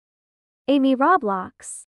Amy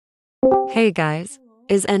Roblox. Hey guys,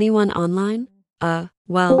 is anyone online?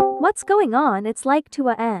 Well, What's going on? It's like 2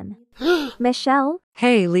 a.m. Michelle?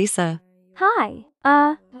 hey Lisa. Hi.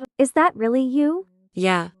 Is that really you?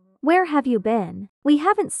 Yeah, Where have you been? We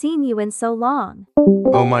haven't seen you in so long.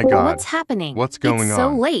 Oh my god. What's happening? What's going It's so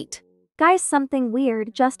on? late. Guys, something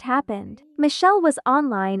weird just happened. Michelle was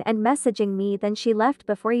online and messaging me, then she left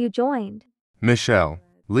before you joined. Michelle.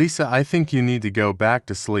 Lisa, I think you need to go back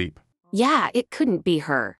to sleep. Yeah, it couldn't be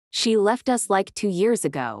her. She left us like 2 years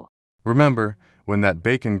ago. Remember when that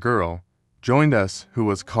bacon girl joined us who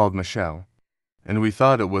was called Michelle? And we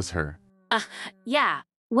thought it was her. Yeah.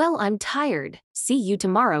 Well, I'm tired. See you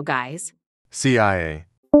tomorrow, guys. CIA.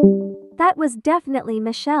 That was definitely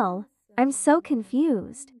Michelle. I'm so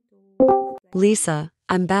confused. Lisa,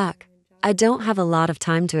 I'm back. I don't have a lot of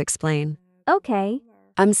time to explain. Okay.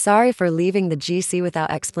 I'm sorry for leaving the GC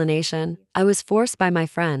without explanation. I was forced by my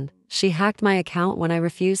friend. She hacked my account when I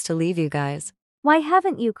refused to leave you guys. Why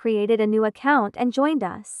haven't you created a new account and joined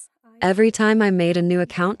us? Every time I made a new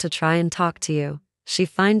account to try and talk to you, she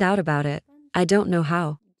find out about it. I don't know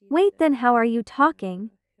how. Wait, then how are you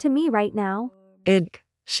talking to me right now?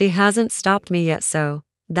 She hasn't stopped me yet, so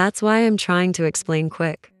that's why I'm trying to explain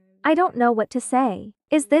quick. I don't know what to say.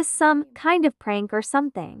 Is this some kind of prank or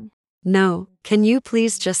something? No, can you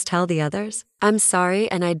please just tell the others? I'm sorry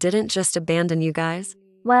and I didn't just abandon you guys.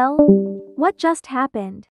 Well, what just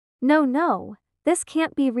happened? No, this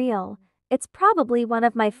can't be real. It's probably one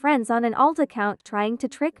of my friends on an alt account trying to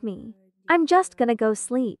trick me. I'm just gonna go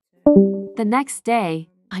sleep. The next day,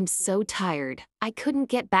 I'm so tired. I couldn't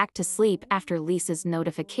get back to sleep after Lisa's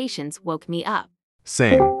notifications woke me up.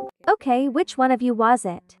 Same. Okay, which one of you was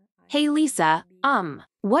it? Hey Lisa,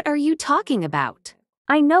 what are you talking about?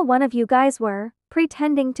 I know one of you guys were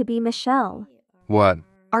pretending to be Michelle. What?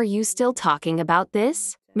 Are you still talking about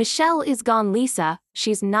this? Michelle is gone, Lisa.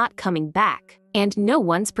 She's not coming back. And no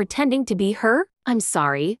one's pretending to be her? I'm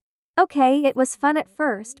sorry. Okay, it was fun at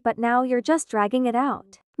first, but now you're just dragging it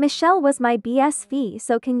out. Michelle was my BSV,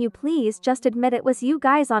 so can you please just admit it was you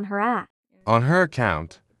guys on her app? On her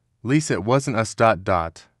account. Lisa, it wasn't us.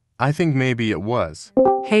 I think maybe it was.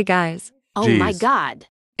 Hey guys, Oh my Jeez. god.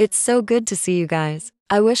 it's so good to see you guys.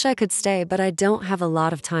 I wish I could stay, but I don't have a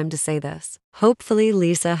lot of time to say this. Hopefully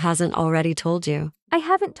Lisa hasn't already told you. I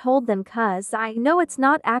haven't told them cause I know it's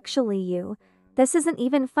not actually you. This isn't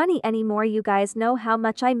even funny anymore. You guys know how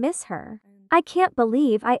much I miss her. I can't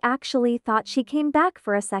believe I actually thought she came back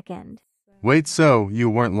for a second. Wait, so you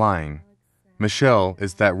weren't lying? Michelle,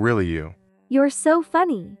 is that really you? You're so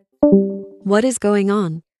funny. What is going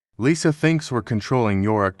on? Lisa thinks we're controlling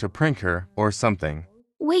Yorick to prank her or something.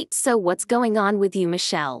 Wait, so what's going on with you,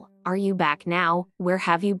 Michelle? Are you back now? Where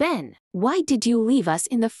have you been? Why did you leave us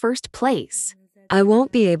in the first place? I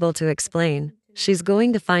won't be able to explain. She's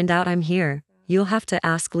going to find out I'm here. You'll have to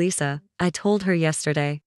ask Lisa. I told her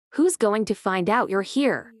yesterday. Who's going to find out you're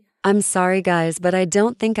here? I'm sorry guys, but I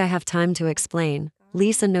don't think I have time to explain.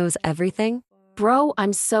 Lisa knows everything. Bro,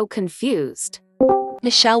 I'm so confused.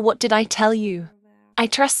 Michelle, what did I tell you? I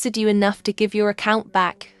trusted you enough to give your account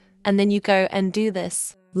back, and then you go and do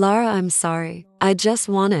this. Lara, I'm sorry. I just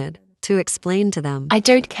wanted to explain to them. I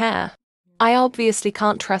don't care. I obviously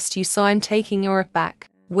can't trust you, so I'm taking your back.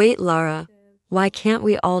 Wait, Lara. Why can't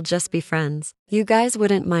we all just be friends? You guys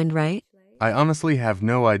wouldn't mind, right? I honestly have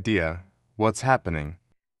no idea what's happening.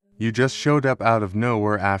 You just showed up out of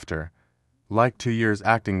nowhere after, like 2 years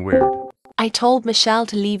acting weird. I told Michelle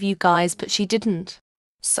to leave you guys, but she didn't.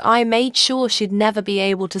 So I made sure she'd never be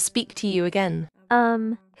able to speak to you again.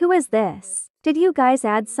 Who is this? Did you guys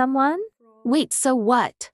add someone? Wait, so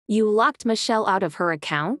what? You locked Michelle out of her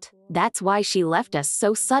account? That's why she left us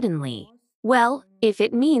so suddenly. Well, if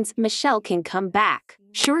it means Michelle can come back,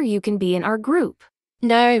 sure you can be in our group.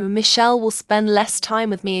 No, Michelle will spend less time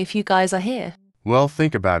with me if you guys are here. Well,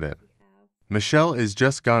 think about it. Michelle is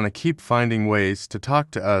just gonna keep finding ways to talk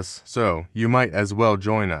to us, so you might as well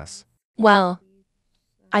join us. Well,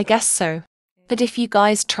 I guess so. But if you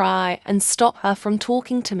guys try and stop her from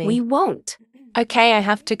talking to me... We won't. Okay, I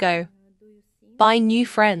have to go. Bye, new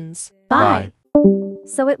friends. Bye.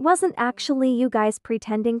 So it wasn't actually you guys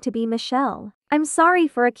pretending to be Michelle. I'm sorry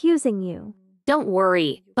for accusing you. Don't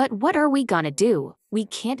worry, but what are we gonna do? We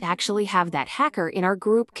can't actually have that hacker in our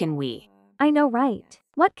group, can we? I know, right?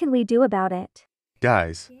 What can we do about it?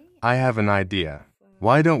 Guys, I have an idea.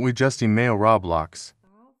 Why don't we just email Roblox?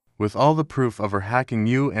 With all the proof of her hacking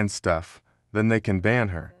you and stuff, then they can ban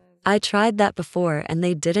her. I tried that before and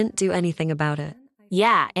they didn't do anything about it.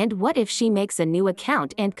 Yeah, and what if she makes a new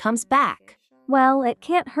account and comes back? Well, it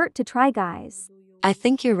can't hurt to try, guys. I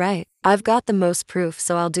think you're right. I've got the most proof,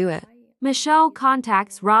 so I'll do it. Michelle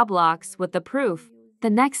contacts Roblox with the proof. The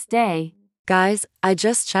next day, Guys, I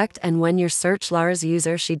just checked and when you search Lara's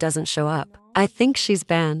user, she doesn't show up. I think she's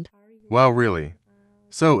banned. Wow, really?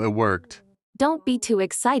 So it worked. don't be too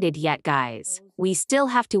excited yet, guys. We still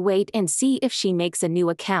have to wait and see if she makes a new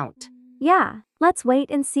account. Yeah, let's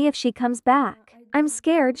wait and see if she comes back. I'm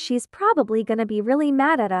scared she's probably gonna be really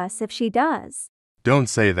mad at us if she does. Don't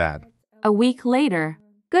say that. A week later,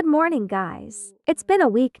 Good morning, guys. It's been a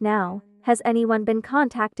week now. Has anyone been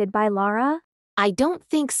contacted by Lara? I don't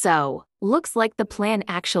think so. Looks like the plan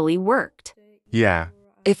actually worked. Yeah.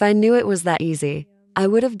 If I knew it was that easy, I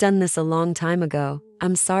would have done this a long time ago.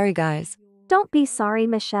 I'm sorry, guys. Don't be sorry,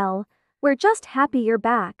 Michelle. We're just happy you're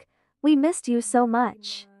back. We missed you so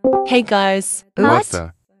much. Hey guys. What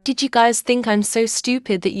the? Did you guys think I'm so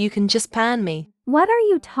stupid that you can just ban me? What are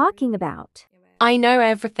you talking about? I know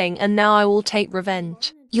everything and now I will take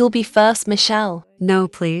revenge. You'll be first, Michelle. No,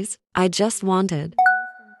 please. I just wanted.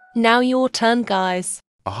 Now your turn, guys.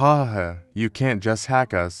 Aha, you can't just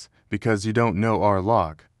hack us because you don't know our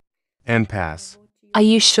log. And pass. Are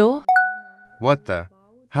you sure? What the?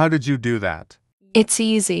 How did you do that? It's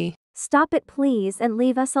easy. Stop it, please, and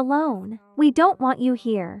leave us alone. We don't want you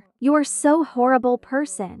here. You're so horrible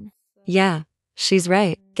person. Yeah, she's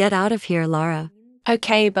right. Get out of here, Lara.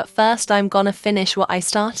 Okay, but first I'm gonna finish what I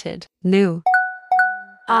started. New.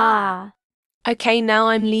 Ah. Okay, now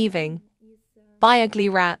I'm leaving. Bye, ugly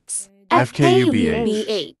rats. FKUBH.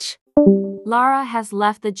 BH. Lara has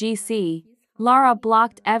left the GC. Lara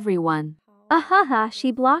blocked everyone. Ahaha,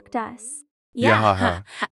 she blocked us. Yahaha.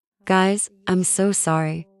 Guys, I'm so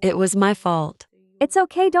sorry. It was my fault. It's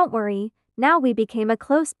okay, don't worry. Now we became a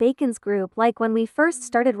close Bacon's group like when we first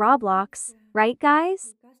started Roblox. Right,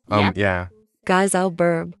 guys? Yeah. Guys, I'll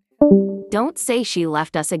burb. Don't say she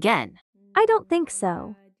left us again. I don't think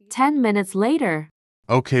so. 10 minutes later,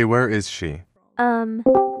 Okay, where is she?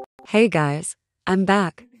 Hey guys, I'm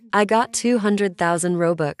back. I got 200,000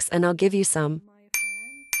 Robux and I'll give you some.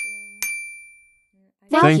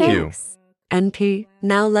 Thank you. thanks. NP,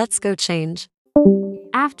 now let's go change.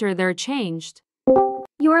 after they're changed,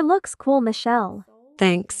 Your looks cool, Michelle.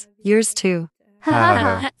 Thanks, yours too.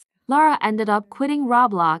 Hahaha. Lara ended up quitting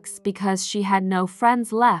Roblox because she had no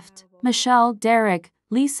friends left. Michelle, Derek,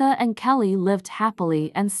 Lisa, and Kelly lived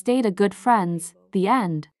happily and stayed a good friends. The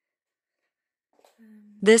end.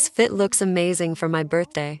 This fit looks amazing for my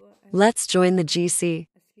birthday. Let's join the GC.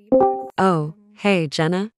 Oh, hey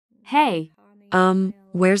Jenna. Hey,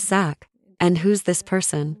 Where's Zach? And who's this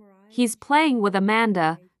person? he's playing with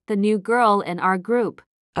Amanda, the new girl in our group.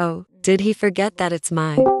 Oh, did he forget that it's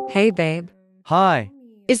my? Hey babe. Hi.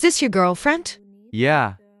 Is this your girlfriend?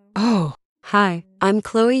 Yeah. Oh. Hi, I'm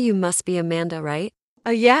Chloe. You must be Amanda, right?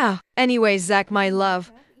 Yeah. Anyway, Zach, my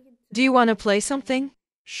love. Do you want to play something?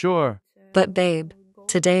 Sure. But babe,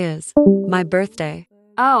 today is my birthday.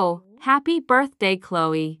 Oh, happy birthday,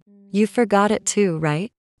 Chloe. You forgot it too,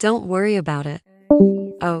 right? Don't worry about it.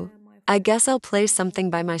 Oh, I guess I'll play something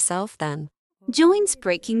by myself then. Joins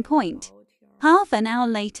breaking point. Half an hour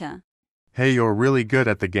later. Hey, you're really good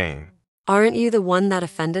at the game. Aren't you the one that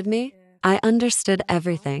offended me? I understood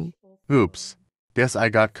everything. Oops. Guess I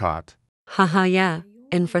got caught. Haha, yeah,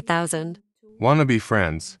 in for 1,000. Wanna be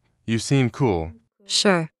friends? You seem cool.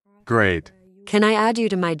 Sure. Great. Can I add you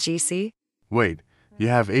to my GC? Wait, you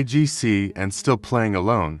have a GC and still playing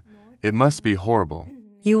alone. It must be horrible.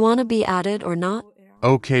 You want to be added or not?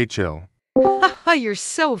 Okay, chill. Haha, you're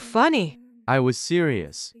so funny. I was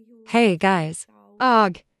serious. Hey guys,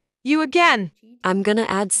 Ugh. You again. I'm gonna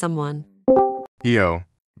add someone. Yo.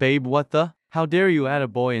 Babe, what the? How dare you add a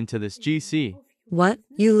boy into this GC? What?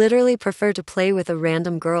 You literally prefer to play with a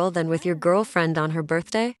random girl than with your girlfriend on her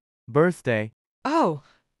birthday? Birthday? Oh,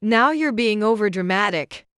 now you're being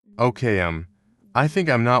overdramatic. Okay, I think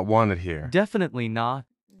I'm not wanted here. Definitely not.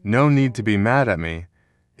 No need to be mad at me.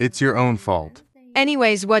 It's your own fault.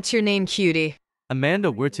 Anyways, what's your name, cutie?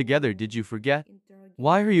 Amanda, we're together, did you forget?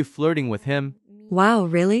 Why are you flirting with him? Wow,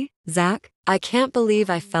 really? Zach? I can't believe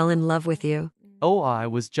I fell in love with you. Oh, I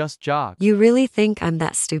was just jocked. You really think I'm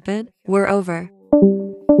that stupid? We're over.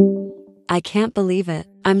 I can't believe it.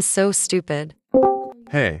 I'm so stupid.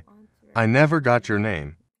 Hey, I never got your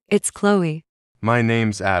name. It's Chloe. My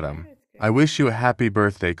name's Adam. I wish you a happy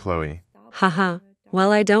birthday, Chloe. Haha.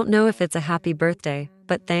 Well, I don't know if it's a happy birthday,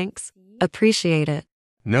 but thanks. Appreciate it.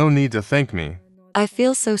 No need to thank me. I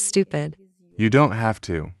feel so stupid. You don't have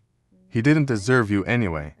to. He didn't deserve you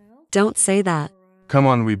anyway. Don't say that. Come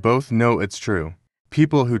on, we both know it's true.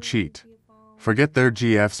 People who cheat. Forget their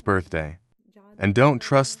GF's birthday. And don't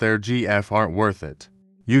trust their GF aren't worth it.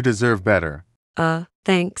 You deserve better.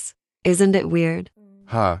 Thanks. Isn't it weird?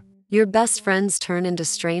 Huh, Your best friends turn into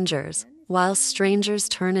strangers, while strangers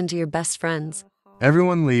turn into your best friends.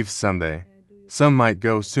 Everyone leaves someday. Some might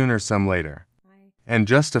go sooner, some later. And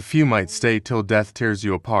just a few might stay till death tears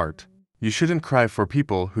you apart. You shouldn't cry for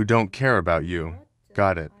people who don't care about you.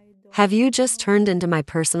 Got it. Have you just turned into my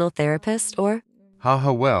personal therapist or?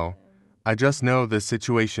 Haha, well, I just know the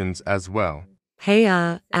situations as well. Hey,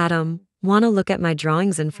 Adam, wanna look at my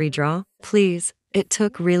drawings in free draw? Please, it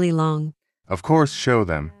took really long. Of course, show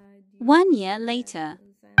them. 1 year later.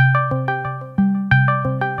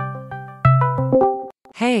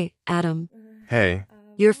 Hey, Adam, Hey,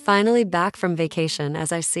 you're finally back from vacation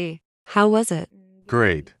as I see. How was it?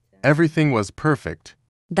 great. Everything was perfect.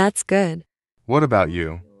 That's good. What about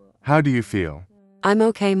you? How do you feel? I'm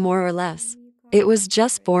okay more or less. It was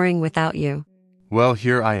just boring without you. Well,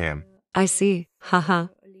 here I am. I see, haha.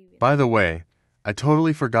 By the way, I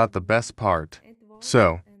totally forgot the best part.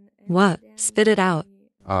 So, What? Spit it out.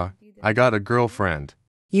 I got a girlfriend.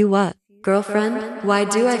 You what? Girlfriend? Why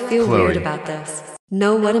do I feel Chloe. weird about this?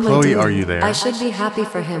 No, what am I Chloe, doing? are you there? I should be happy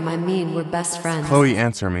for him. I mean, we're best friends. Chloe,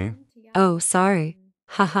 answer me. Oh, sorry.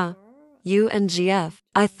 Haha. You and GF.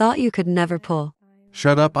 I thought you could never pull.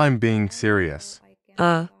 Shut up, I'm being serious.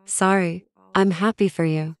 Sorry. I'm happy for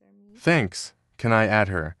you. Thanks. Can I add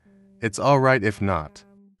her? It's alright if not.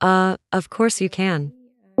 Of course you can.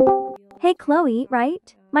 Hey Chloe,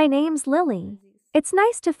 right? My name's Lily. It's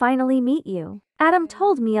nice to finally meet you. Adam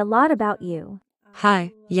told me a lot about you.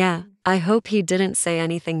 Hi, yeah, I hope he didn't say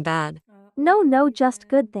anything bad. No, just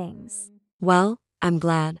good things. Well, I'm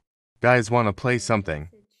glad. Guys, wanna play something?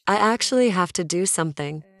 I actually have to do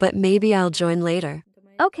something, but maybe I'll join later.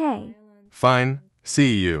 Okay. Fine,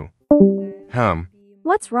 see you.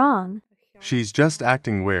 What's wrong? She's just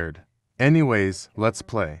acting weird. Anyways, let's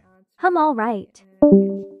play. All right.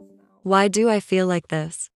 Why do I feel like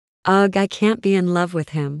this? Ugh, I can't be in love with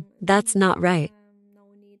him. That's not right.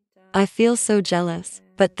 I feel so jealous,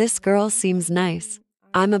 but this girl seems nice.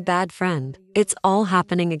 I'm a bad friend. It's all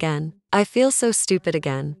happening again. I feel so stupid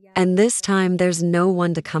again. And this time there's no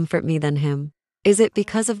one to comfort me than him. Is it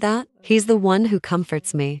because of that? He's the one who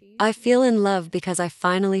comforts me. I feel in love because I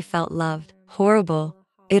finally felt loved. Horrible.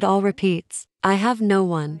 It all repeats. I have no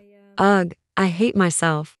one. Ugh, I hate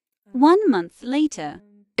myself. 1 month later.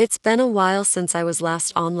 It's been a while since I was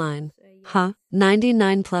last online.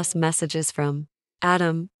 99 plus messages from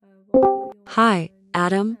Adam. Hi,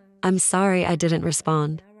 Adam. I'm sorry I didn't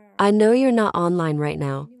respond. I know you're not online right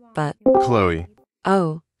now, but... Chloe,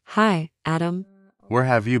 Oh, hi, Adam. where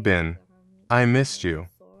have you been? I missed you.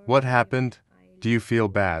 What happened? Do you feel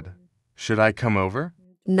bad? Should I come over?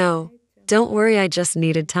 No, don't worry, I just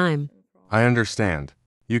needed time. I understand.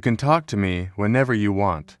 You can talk to me whenever you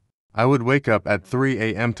want. I would wake up at 3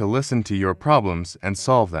 a.m. to listen to your problems and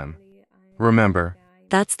solve them. Remember?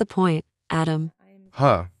 That's the point, Adam.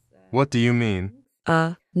 What do you mean?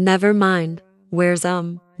 Never mind.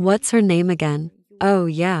 What's her name again? Oh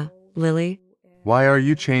yeah, Lily. Why are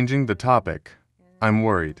you changing the topic? I'm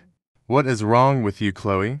worried. What is wrong with you,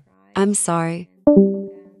 Chloe? I'm sorry.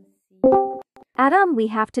 Adam, we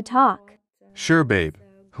have to talk. Sure, babe.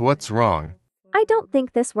 What's wrong? I don't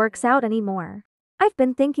think this works out anymore. I've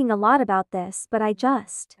been thinking a lot about this, but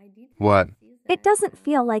What? It doesn't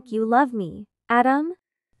feel like you love me, Adam.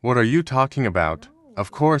 What are you talking about?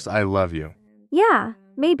 Of course I love you. Yeah,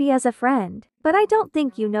 maybe as a friend, but I don't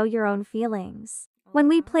think you know your own feelings. When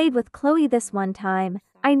we played with Chloe this one time,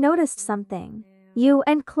 I noticed something. You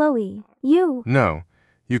and Chloe, No,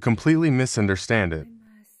 you completely misunderstand it.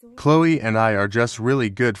 Chloe and I are just really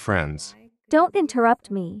good friends. Don't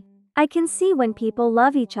interrupt me. I can see when people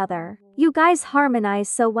love each other. You guys harmonize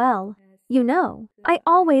so well. You know, I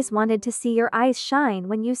always wanted to see your eyes shine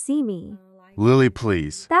when you see me. Lily,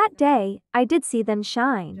 please. That day, I did see them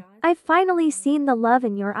shine. I've finally seen the love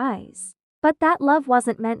in your eyes. But that love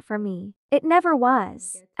wasn't meant for me. It never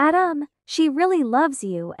was. Adam, she really loves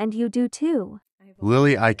you and you do too.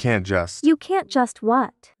 Lily, I can't just. You can't just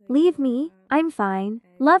what? Leave me, I'm fine.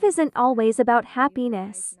 Love isn't always about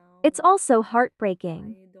happiness. It's also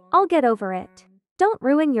heartbreaking. I'll get over it. Don't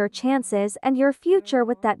ruin your chances and your future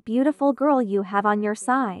with that beautiful girl you have on your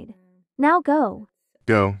side. Now go.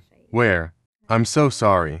 Go. Where? I'm so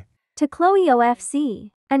sorry. To Chloe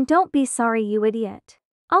OFC. And don't be sorry, you idiot.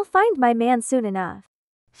 I'll find my man soon enough.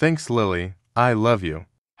 Thanks, Lily. I love you.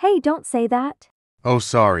 Hey, don't say that. Oh,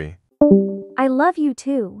 sorry. I love you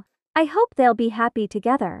too. I hope they'll be happy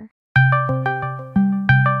together.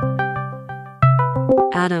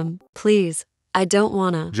 Adam, please, I don't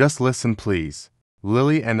wanna. Just listen, please.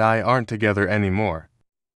 Lily and I aren't together anymore.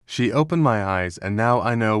 She opened my eyes and now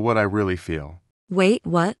I know what I really feel. Wait,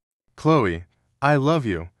 what? Chloe, I love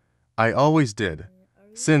you. I always did.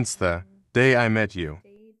 Since the day I met you.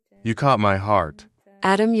 You caught my heart.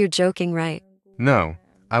 Adam, you're joking, right? No,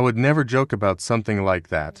 I would never joke about something like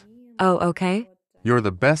that. Oh, okay. You're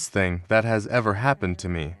the best thing that has ever happened to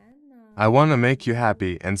me. I want to make you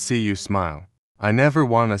happy and see you smile. I never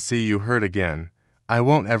want to see you hurt again. I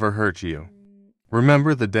won't ever hurt you.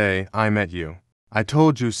 Remember the day I met you. I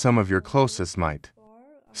told you some of your closest might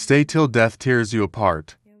stay till death tears you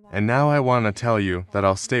apart, and now I want to tell you that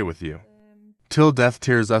I'll stay with you till death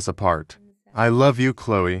tears us apart. I love you,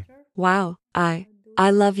 Chloe. Wow, I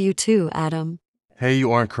love you too, Adam. Hey,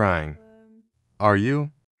 you aren't crying. Are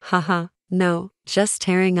you? Haha, no, just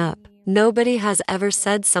tearing up. Nobody has ever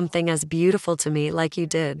said something as beautiful to me like you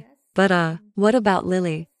did. But what about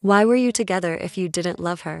Lily? Why were you together if you didn't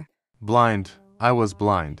love her? Blind. I was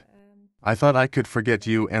blind. I thought I could forget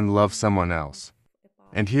you and love someone else.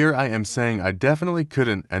 And here I am saying I definitely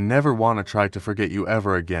couldn't and never want to try to forget you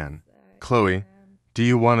ever again. Chloe, do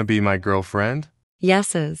you want to be my girlfriend?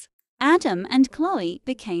 Yeses. Adam and Chloe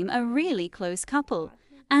became a really close couple,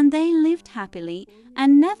 and they lived happily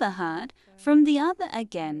and never heard from the other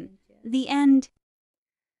again. The end.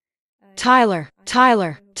 Tyler.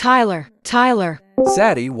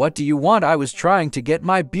 Sadie, what do you want? I was trying to get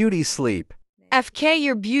my beauty sleep. FK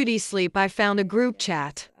your beauty sleep, I found a group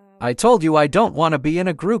chat. I told you I don't want to be in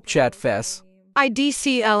a group chat, Fess. I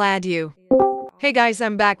DCL add you. Hey guys,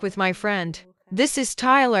 I'm back with my friend. This is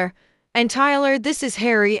Tyler. And Tyler, this is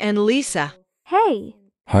Harry and Lisa. Hey.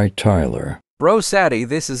 Hi, Tyler. Bro, Sadie,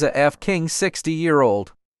 this is a F King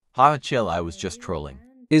 60-year-old. Ha, chill, I was just trolling.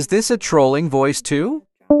 Is this a trolling voice too?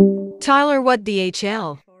 Tyler, what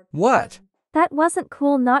DHL? What? That wasn't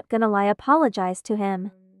cool, not gonna lie, apologize to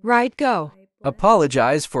him. Right, go.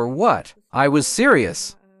 Apologize for what? I was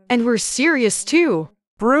serious. And we're serious too.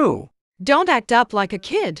 Brew. Don't act up like a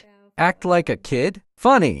kid. Act like a kid?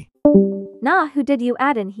 Funny. Nah, who did you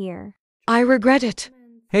add in here? I regret it.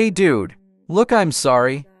 Hey dude, look, I'm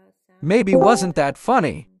sorry. Maybe wasn't that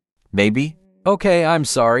funny. Maybe? Okay, I'm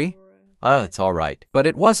sorry. It's alright. But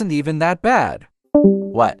it wasn't even that bad.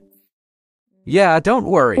 What? Yeah, don't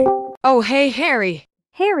worry. Oh, hey, Harry.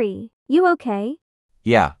 Harry, you okay?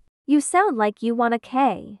 Yeah. You sound like you want a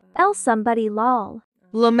K. L somebody lol.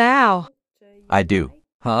 Lamau. I do.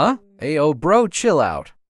 Huh? Ayo, bro, chill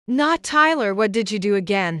out. Not Tyler, what did you do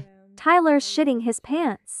again? Tyler's shitting his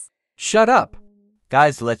pants. Shut up.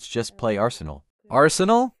 Guys, let's just play Arsenal.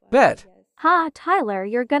 Arsenal? Bet. Ha, Tyler,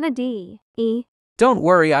 you're gonna D.E. Don't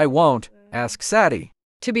worry, I won't. Ask Sadie.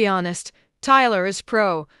 To be honest, Tyler is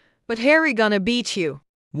pro, but Harry gonna beat you.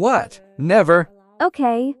 What? Never.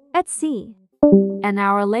 Okay, let's see. An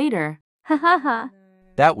hour later. Ha ha ha.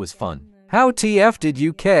 That was fun. How TF did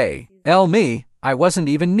you L me? I wasn't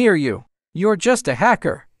even near you. You're just a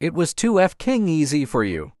hacker. It was 2F King easy for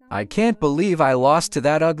you. I can't believe I lost to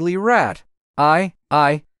that ugly rat.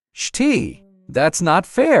 Sht. That's not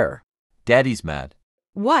fair. Daddy's mad.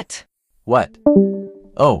 What? What?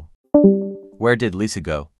 Oh. Where did Lisa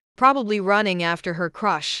go? Probably running after her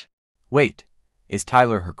crush. Wait. Is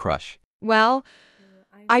Tyler her crush? Well,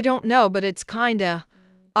 I don't know, but it's kinda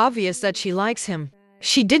obvious that she likes him.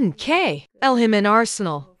 She didn't L him in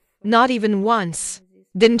Arsenal. Not even once.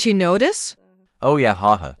 Didn't you notice? Oh yeah,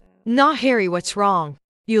 haha. Nah, Harry, what's wrong?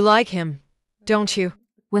 You like him, don't you?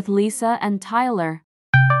 With Lisa and Tyler.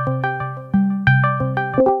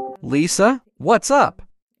 Lisa, what's up?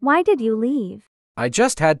 Why did you leave? I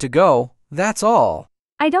just had to go, that's all.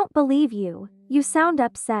 I don't believe you. You sound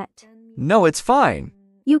upset. No, it's fine.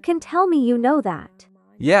 You can tell me you know that.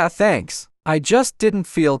 Yeah, thanks. I just didn't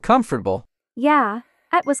feel comfortable. Yeah,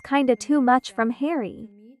 that was kinda too much from Harry.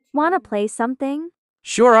 Wanna play something?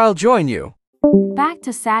 Sure, I'll join you. Back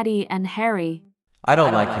to Sadie and Harry. I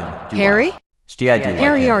don't like him. Harry? Yeah, I do like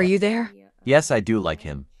Harry, him. are you there? Yes, I do like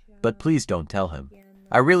him. But please don't tell him.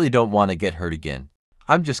 I really don't want to get hurt again.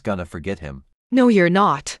 I'm just gonna forget him. No, you're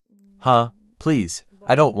not. Huh? Please.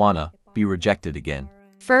 I don't wanna be rejected again.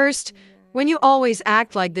 First, when you always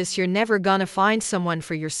act like this, you're never gonna find someone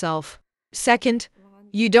for yourself. Second,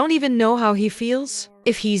 you don't even know how he feels.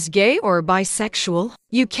 If he's gay or bisexual,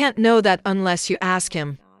 you can't know that unless you ask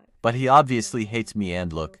him. But he obviously hates me,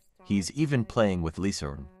 and look, he's even playing with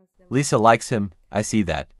Lisa. Lisa likes him, I see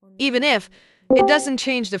that. Even if, it doesn't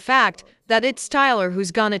change the fact that it's Tyler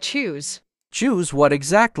who's gonna choose. Choose what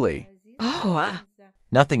exactly? Oh,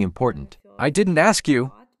 Nothing important. I didn't ask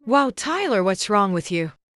you. wow, Tyler, what's wrong with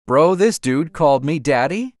you? Bro, this dude called me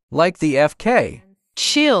daddy? Like the FK.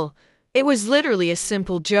 Chill. It was literally a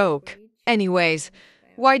simple joke. Anyways,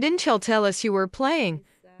 why didn't y'all tell us you were playing?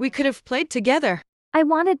 We could have played together. I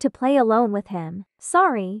wanted to play alone with him.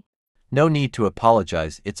 Sorry. No need to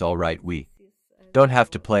apologize, it's alright, we don't have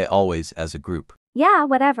to play always as a group. Yeah,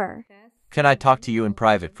 whatever. Can I talk to you in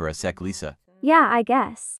private for a sec, Lisa? Yeah, I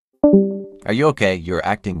guess. Are you okay? You're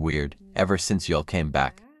acting weird ever since y'all came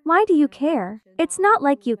back. Why do you care? It's not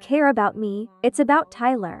like you care about me, it's about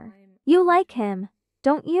Tyler. You like him,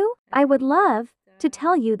 don't you? I would love to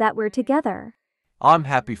tell you that we're together. I'm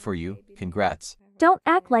happy for you, congrats. Don't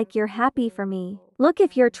act like you're happy for me. Look,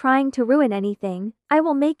 if you're trying to ruin anything, I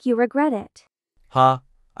will make you regret it. Huh?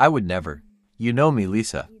 I would never. You know me,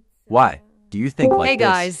 Lisa. Why? Do you think like Hey this?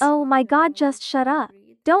 guys. Oh my god, just shut up.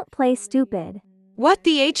 Don't play stupid. What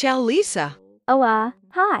the HL, Lisa? Oh,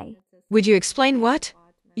 hi. Would you explain what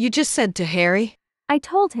you just said to Harry? I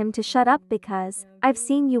told him to shut up because I've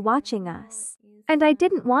seen you watching us. And I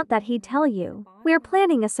didn't want that he'd tell you. We're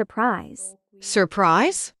planning a surprise.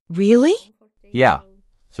 Surprise? Really? Yeah.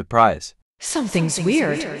 Surprise. Something's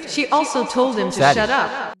weird. She also told him to Sadie. shut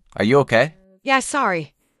up. Are you okay? Yeah,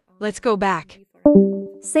 sorry. Let's go back.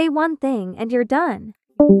 Say one thing and you're done.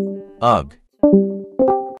 Ugh.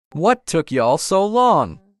 What took y'all so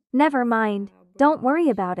long? Never mind. Don't worry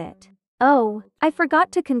about it. Oh, I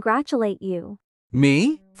forgot to congratulate you.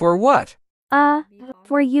 Me? For what?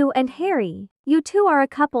 For you and Harry. You two are a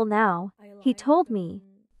couple now. He told me.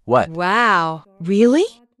 What? Wow. Really?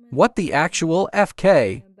 What the actual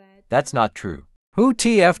FK? That's not true. Who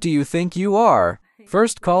TF do you think you are?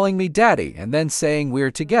 First calling me daddy and then saying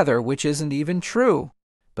we're together, which isn't even true.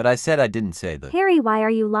 But I said I didn't say that. Harry, why are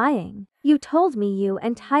you lying? You told me you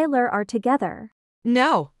and Tyler are together.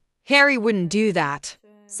 No. Harry wouldn't do that.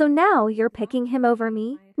 So now you're picking him over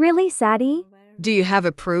me? Really, Sadie? Do you have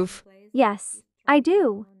a proof? Yes, I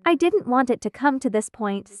do. I didn't want it to come to this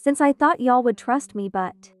point since I thought y'all would trust me,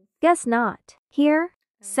 but guess not. Here?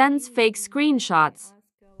 Sends fake screenshots.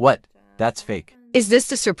 What? That's fake. Is this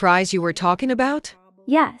the surprise you were talking about?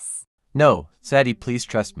 Yes. No, Sadie, please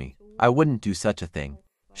trust me. I wouldn't do such a thing.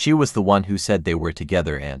 She was the one who said they were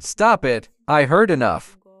together and… Stop it. I heard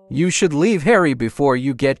enough. You should leave Harry before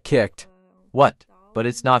you get kicked. What? But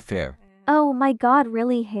it's not fair. Oh my god,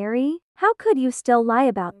 really, Harry? How could you still lie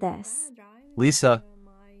about this? Lisa,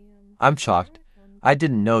 I'm shocked. I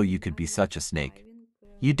didn't know you could be such a snake.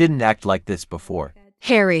 You didn't act like this before.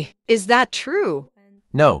 Harry, is that true?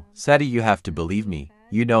 No, Sadie, you have to believe me.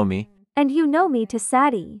 You know me. And you know me to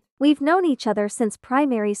Sadie. We've known each other since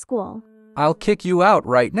primary school. I'll kick you out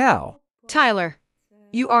right now. Tyler,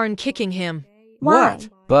 you aren't kicking him. Why? What?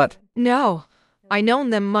 But… No. I known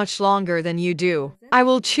them much longer than you do. I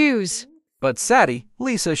will choose. But Sadie,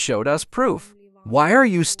 Lisa showed us proof. Why are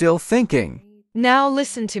you still thinking? Now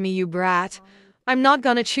listen to me, you brat. I'm not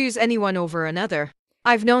gonna choose anyone over another.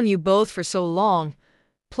 I've known you both for so long.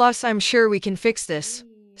 Plus, I'm sure we can fix this.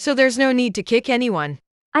 So there's no need to kick anyone.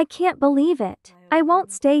 I can't believe it. I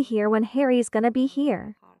won't stay here when Harry's gonna be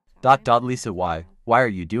here. Lisa, why? Why are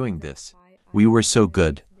you doing this? We were so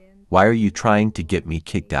good. Why are you trying to get me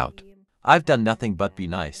kicked out? I've done nothing but be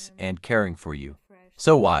nice and caring for you.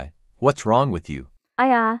 So why? What's wrong with you?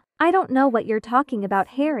 I don't know what you're talking about,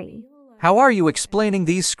 Harry. How are you explaining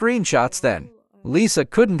these screenshots then? Lisa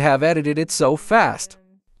couldn't have edited it so fast.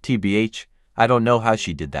 TBH, I don't know how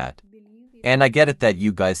she did that. And I get it that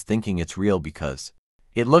you guys thinking it's real because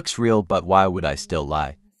it looks real, but why would I still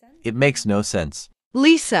lie? It makes no sense.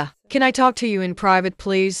 Lisa, can I talk to you in private,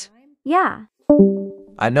 please? Yeah.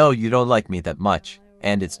 I know you don't like me that much,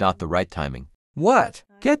 and it's not the right timing. What?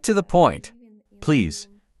 Get to the point. Please,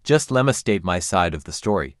 just let me state my side of the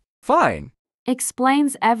story. Fine.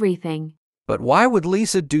 Explains everything. But why would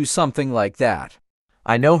Lisa do something like that?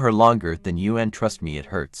 I know her longer than you, and trust me, it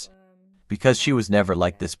hurts. Because she was never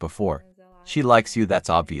like this before. She likes you, that's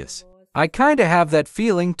obvious. I kinda have that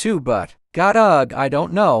feeling too, but I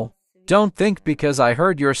don't know. Don't think because I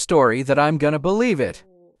heard your story that I'm gonna believe it.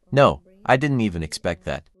 No, I didn't even expect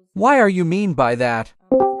that. Why are you mean by that?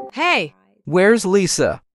 Hey, Where's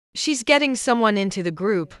Lisa? she's getting someone into the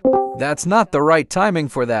group. That's not the right timing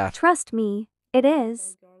for that. Trust me, it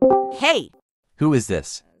is. Hey, Who is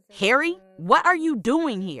this? Harry, what are you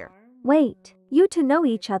doing here? Wait, you two know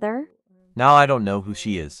each other? Now I don't know who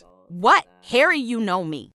she is. What? Harry, you know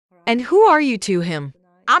me. And who are you to him?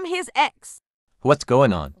 I'm his ex. What's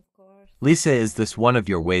going on? Lisa, is this one of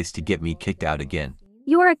your ways to get me kicked out again?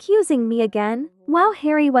 You're accusing me again? Wow,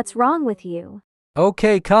 Harry, what's wrong with you?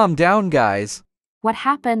 Okay, calm down, guys. What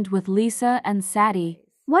happened with Lisa and Sadie?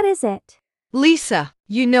 What is it? Lisa,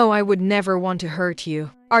 you know I would never want to hurt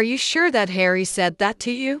you. Are you sure that Harry said that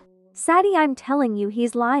to you? Sadie, I'm telling you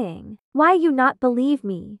he's lying. Why you not believe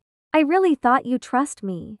me? I really thought you trust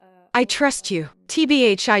me. I trust you.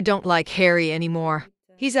 TBH, I don't like Harry anymore.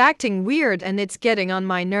 He's acting weird and it's getting on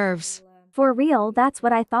my nerves. For real, that's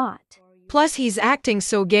what I thought. Plus, he's acting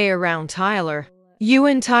so gay around Tyler. You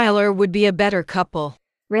and Tyler would be a better couple.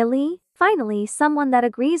 Really? Finally, someone that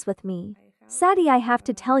agrees with me. Sadie, I have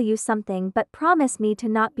to tell you something, but promise me to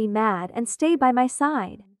not be mad and stay by my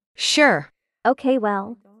side. Sure. Okay,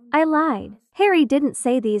 well, I lied. Harry didn't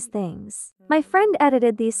say these things. My friend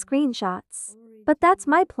edited these screenshots. But that's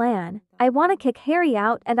my plan. I want to kick Harry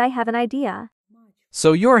out and I have an idea.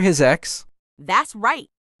 So you're his ex? That's right.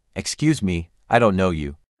 Excuse me, I don't know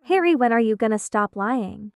you. Harry, when are you gonna stop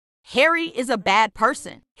lying? Harry is a bad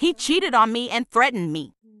person. He cheated on me and threatened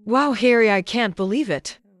me. Wow, Harry, I can't believe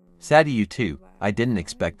it. Sadie, you too. I didn't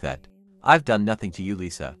expect that. I've done nothing to you,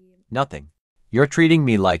 Lisa. Nothing. You're treating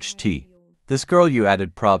me like sh*t. This girl you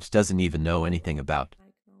added props doesn't even know anything about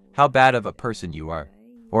how bad of a person you are.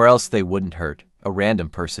 Or else they wouldn't hurt a random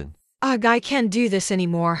person. Ugh, I can't do this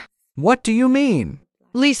anymore. What do you mean?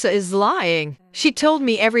 Lisa is lying. She told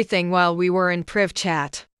me everything while we were in priv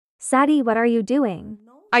chat. Sadie, what are you doing?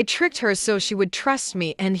 I tricked her so she would trust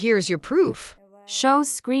me, and here's your proof. Shows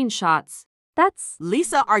screenshots. That's...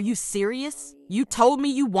 Lisa, are you serious? You told me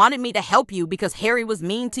you wanted me to help you because Harry was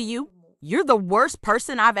mean to you? You're the worst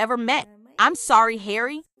person I've ever met. I'm sorry,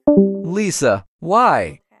 Harry. Lisa,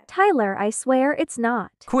 why? Tyler, I swear it's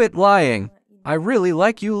not. Quit lying. I really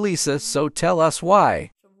like you, Lisa, so tell us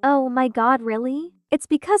why. Oh my god, really? It's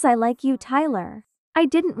because I like you, Tyler. I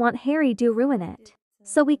didn't want Harry to ruin it.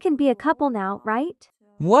 So we can be a couple now, right?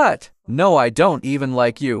 What? No, I don't even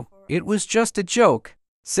like you. It was just a joke.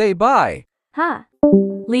 Say bye. Huh.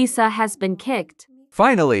 Lisa has been kicked.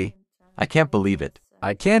 Finally. I can't believe it.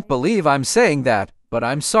 I can't believe I'm saying that, but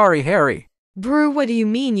I'm sorry, Harry. Brew, what do you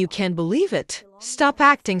mean you can't believe it? Stop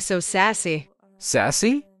acting so sassy.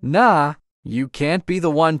 Sassy? Nah. You can't be the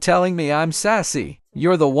one telling me I'm sassy.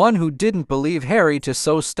 You're the one who didn't believe Harry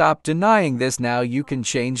so stop denying this. Now you can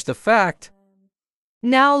change the fact.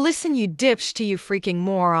 Now listen, you dipsh, you freaking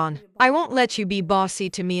moron. I won't let you be bossy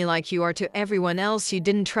to me like you are to everyone else you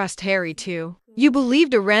didn't trust Harry to. You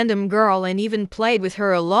believed a random girl and even played with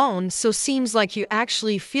her alone, so seems like you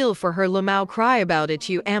actually feel for her. Lamau, cry about it,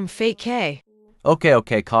 you am fake.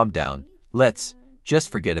 Okay, calm down. Let's just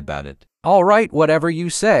forget about it. All right, whatever you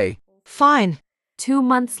say. Fine. 2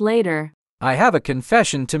 months later. I have a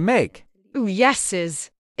confession to make. Ooh, yeses.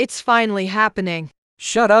 It's finally happening.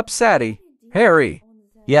 Shut up, Sadie. Harry.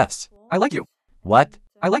 Yes. I like you. What?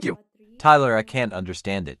 I like you. Tyler, I can't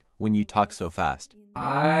understand it when you talk so fast.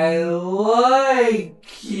 I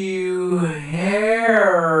like you,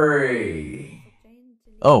 Harry.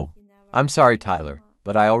 Oh, I'm sorry, Tyler,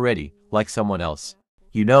 but I already like someone else.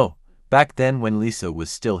 You know, back then when Lisa was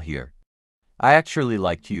still here, I actually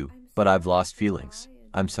liked you, but I've lost feelings.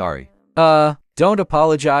 I'm sorry. Don't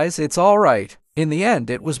apologize, it's all right. In the end,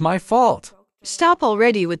 it was my fault. Stop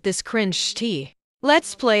already with this cringe tea.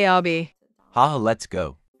 Let's play obby. Haha, let's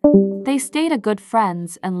go. They stayed a good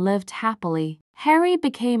friends and lived happily. Harry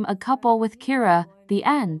became a couple with Kira. The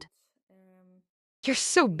end. You're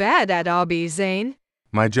so bad at obby, Zane.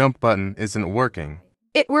 My jump button isn't working.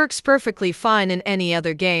 It works perfectly fine in any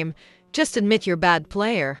other game. Just admit you're bad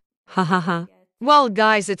player. Ha ha ha. Well,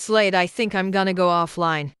 guys, it's late. I think I'm gonna go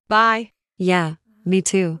offline. Bye. Yeah, me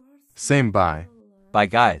too. Same bye. Bye,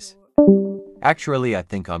 guys. Actually, I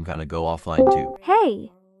think I'm gonna go offline too.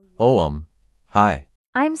 Hey, Oh, hi.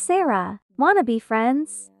 I'm Sarah. Wanna be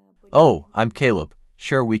friends? Oh, I'm Caleb.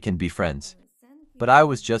 Sure, we can be friends. But I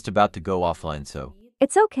was just about to go offline, so.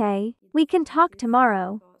 It's okay. We can talk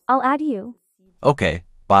tomorrow. I'll add you. Okay,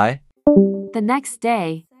 bye. The next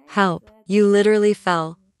day. Help. You literally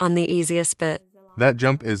fell on the easiest bit. That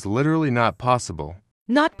jump is literally not possible.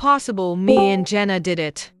 Not possible. Me and Jenna did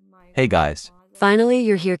it. Hey, guys. Finally,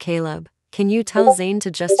 you're here, Caleb. Can you tell Zane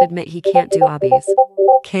to just admit he can't do obbies?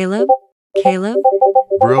 Caleb? Caleb?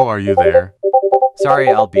 Bro, are you there? Sorry,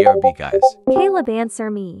 I'll BRB, guys. Caleb, answer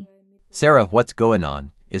me. Sarah, what's going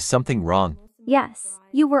on? Is something wrong? Yes,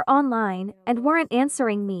 you were online and weren't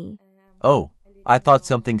answering me. Oh, I thought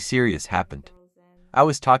something serious happened. I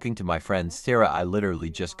was talking to my friend Sarah. I literally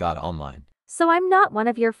just got online. So I'm not one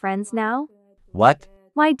of your friends now? What?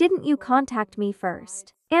 Why didn't you contact me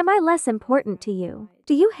first? Am I less important to you?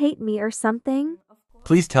 Do you hate me or something?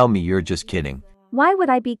 Please tell me you're just kidding. Why would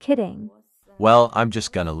I be kidding? Well, I'm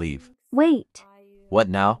just gonna leave. Wait. What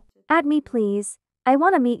now? Add me, please. I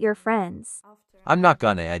want to meet your friends. I'm not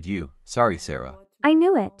gonna add you. Sorry, Sarah. I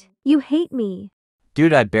knew it. You hate me.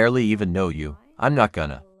 Dude, I barely even know you. I'm not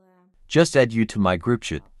gonna just add you to my group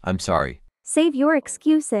chat. I'm sorry. Save your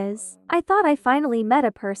excuses. I thought I finally met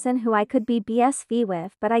a person who I could be BSV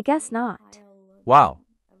with, but I guess not. Wow.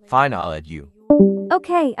 Fine, I'll add you.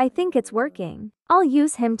 Okay, I think it's working. I'll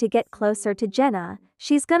use him to get closer to Jenna.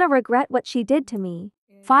 She's gonna regret what she did to me.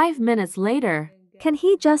 5 minutes later. Can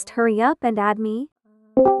he just hurry up and add me?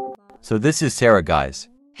 So this is Sarah, guys.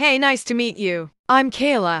 Hey, nice to meet you. I'm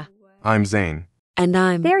Kayla. I'm Zane. And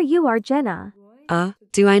I'm. There you are, Jenna.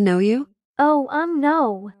 Do I know you? Oh,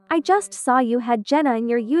 no. I just saw you had Jenna in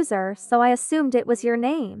your user, so I assumed it was your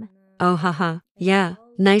name. Oh, haha. Yeah,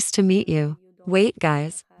 nice to meet you. Wait,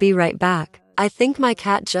 guys, be right back. I think my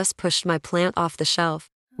cat just pushed my plant off the shelf.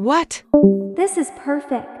 What? This is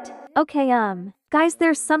perfect. Okay, guys,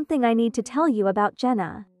 there's something I need to tell you about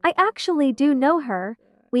Jenna. I actually do know her.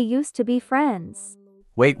 We used to be friends.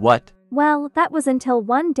 Wait, what? Well, that was until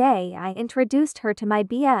one day I introduced her to my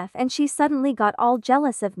BF and she suddenly got all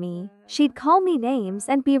jealous of me. She'd call me names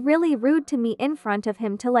and be really rude to me in front of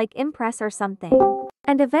him to like impress or something.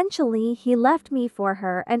 And eventually he left me for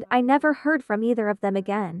her and I never heard from either of them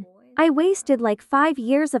again. I wasted like 5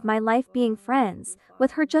 years of my life being friends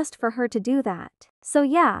with her just for her to do that. So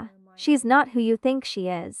yeah, she's not who you think she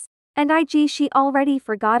is. And she already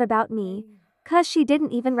forgot about me, 'cause she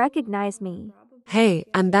didn't even recognize me. Hey,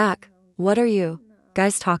 I'm back. What are you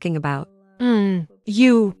guys talking about?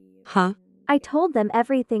 You. Huh? I told them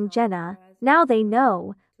everything, Jenna. Now they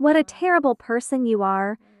know. What a terrible person you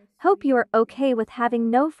are. Hope you're okay with having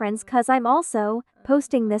no friends 'cause I'm also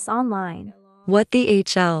posting this online. What the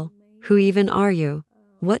HL? Who even are you?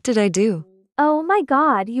 What did I do? Oh my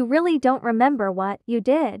god, you really don't remember what you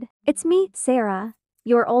did. It's me, Sarah.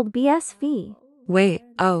 Your old BSV. Wait,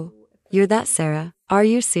 oh, you're that Sarah? Are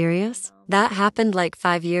you serious? That happened like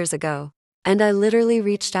 5 years ago. And I literally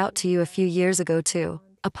reached out to you a few years ago too.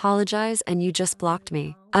 Apologize and you just blocked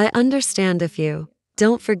me. I understand if you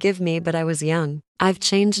don't forgive me, but I was young. I've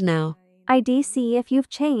changed now. I see if you've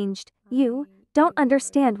changed. You don't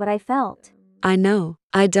understand what I felt. I know,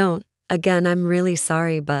 I don't. Again, I'm really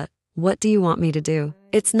sorry, but what do you want me to do?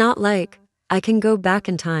 It's not like I can go back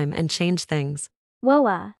in time and change things.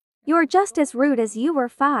 Whoa, you're just as rude as you were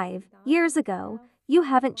 5 years ago. You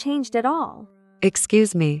haven't changed at all.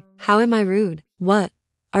 Excuse me, how am I rude? What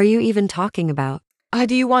are you even talking about?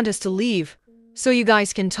 Do you want us to leave so you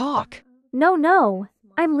guys can talk? No,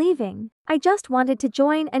 I'm leaving. I just wanted to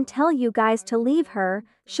join and tell you guys to leave her.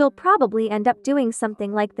 She'll probably end up doing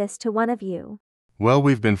something like this to one of you. Well,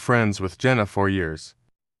 we've been friends with Jenna for years.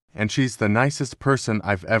 And she's the nicest person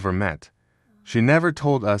I've ever met. She never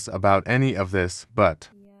told us about any of this, but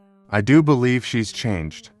I do believe she's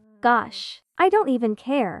changed. Gosh, I don't even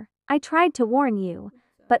care. I tried to warn you,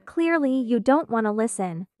 but clearly you don't want to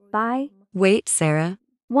listen. Bye. Wait, Sarah.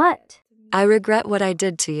 What? I regret what I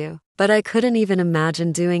did to you, but I couldn't even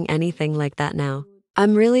imagine doing anything like that now.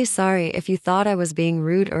 I'm really sorry if you thought I was being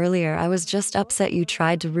rude earlier. I was just upset you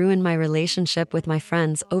tried to ruin my relationship with my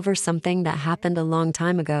friends over something that happened a long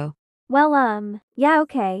time ago. Well, yeah,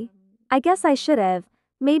 okay. I guess I should've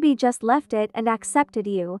maybe just left it and accepted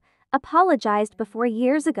you, apologized before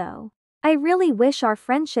years ago. I really wish our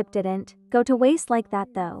friendship didn't go to waste like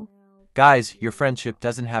that though. Guys, your friendship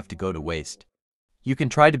doesn't have to go to waste. You can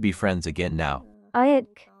try to be friends again now.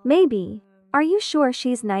 Maybe. Are you sure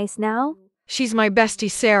she's nice now? She's my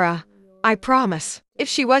bestie, Sarah. I promise. If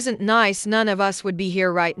she wasn't nice, none of us would be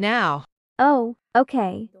here right now. Oh,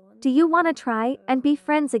 okay. Do you want to try and be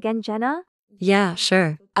friends again, Jenna? Yeah,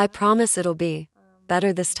 sure. I promise it'll be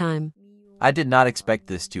better this time. I did not expect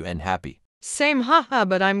this to end happy. Same, haha,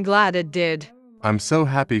 but I'm glad it did. I'm so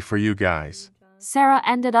happy for you guys. Sarah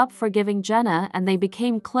ended up forgiving Jenna and they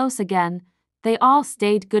became close again. They all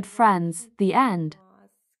stayed good friends. The end.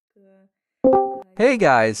 Hey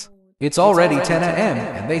guys, it's already 10 a.m.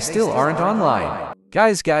 and they still aren't online.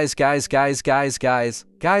 Guys, Bro, you're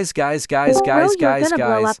gonna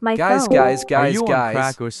blow up my phone. Are you on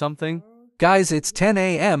crack or something? Guys, it's 10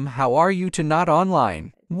 a.m. How are you to not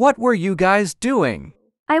online? What were you guys doing?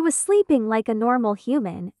 I was sleeping like a normal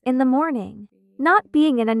human in the morning, not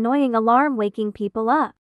being an annoying alarm waking people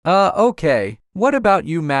up. Okay. What about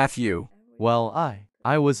you, Matthew? Well,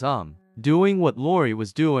 I was doing what Lori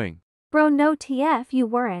was doing. Bro, no TF you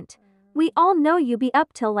weren't. We all know you be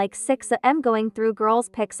up till like 6 a.m. going through girls'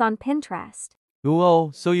 pics on Pinterest.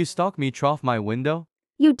 Oh, so you stalked me off my window?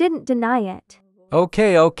 You didn't deny it.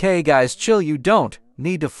 Okay, guys, chill. You don't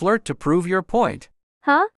need to flirt to prove your point.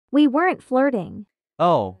 Huh? We weren't flirting.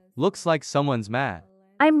 Oh, looks like someone's mad.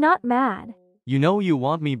 I'm not mad. You know you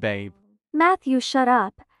want me, babe. Matthew, shut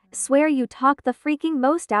up. Swear you talk the freaking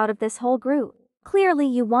most out of this whole group. Clearly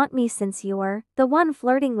you want me since you're the one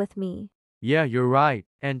flirting with me. Yeah, you're right,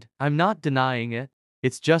 and I'm not denying it.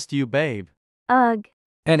 It's just you, babe. Ugh.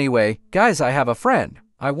 Anyway, guys, I have a friend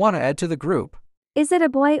I want to add to the group. Is it a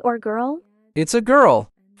boy or girl? It's a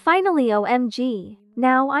girl. Finally, OMG.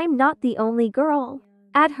 Now I'm not the only girl.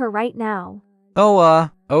 Add her right now. Oh,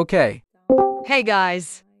 okay. Hey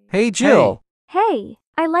guys. Hey, Jill. Hey,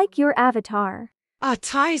 I like your avatar.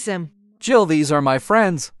 Ties him. Jill, these are my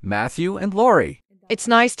friends, Matthew and Lori. It's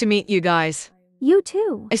nice to meet you guys. You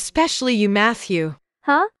too. Especially you, Matthew.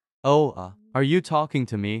 Huh? Oh, are you talking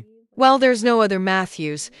to me? Well, there's no other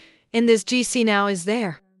Matthews. In this GC now, is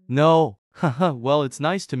there? No. Haha, well, it's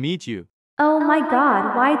nice to meet you. Oh my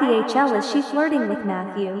god, why the HL is she flirting with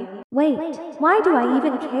Matthew? Wait, why do I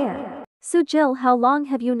even care? So Jill, how long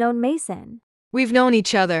have you known Mason? We've known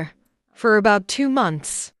each other for about 2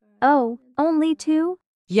 months. Oh, only 2?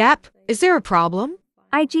 Yep. Is there a problem?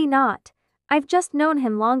 IG not. I've just known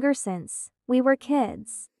him longer since we were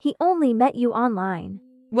kids. He only met you online.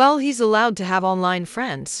 Well, he's allowed to have online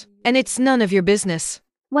friends, and it's none of your business.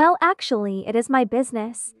 Well, actually, it is my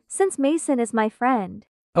business, since Mason is my friend.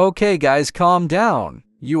 Okay, guys, calm down.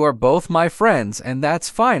 You are both my friends, and that's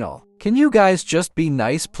final. Can you guys just be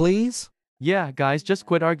nice, please? Yeah, guys, just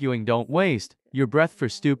quit arguing. Don't waste your breath for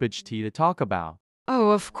stupid tea to talk about.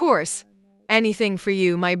 Oh, of course. Anything for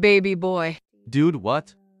you, my baby boy. Dude,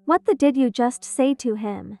 what? What the did you just say to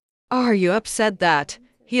him? Are you upset that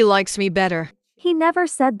he likes me better? He never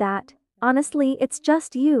said that. Honestly, it's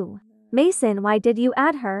just you. Mason, why did you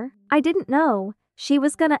add her? I didn't know. She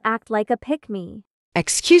was gonna act like a pick-me.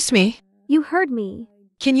 Excuse me? You heard me.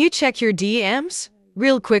 Can you check your DMs?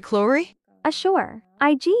 Real quick, Lori? Sure.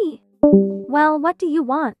 IG. Well, what do you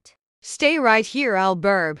want? Stay right here, I'll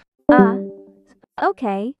burb.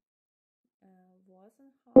 Okay.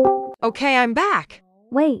 Okay, I'm back.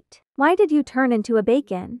 Wait, why did you turn into a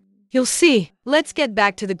bacon? You'll see. Let's get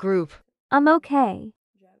back to the group. I'm okay.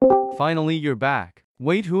 Finally, you're back.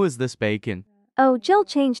 Wait, who is this bacon? Oh, Jill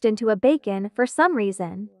changed into a bacon for some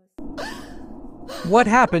reason. What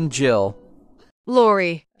happened, Jill?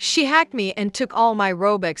 Lori, she hacked me and took all my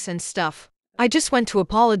Robux and stuff. I just went to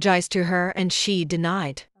apologize to her and she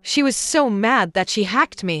denied. She was so mad that she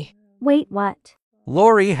hacked me. Wait, what?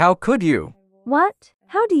 Lori, how could you? What?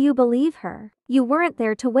 How do you believe her? You weren't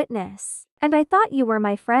there to witness. And I thought you were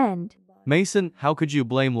my friend. Mason, how could you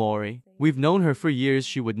blame Lori? We've known her for years.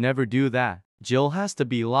 She would never do that. Jill has to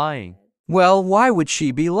be lying. Well, why would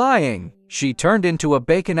she be lying? She turned into a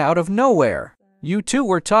bacon out of nowhere. You two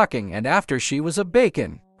were talking, and after she was a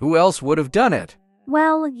bacon, who else would have done it?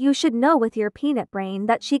 Well, you should know with your peanut brain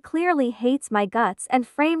that she clearly hates my guts and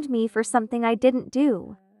framed me for something I didn't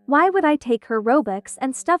do. Why would I take her Robux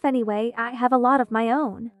and stuff anyway? I have a lot of my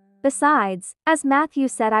own. Besides, as Matthew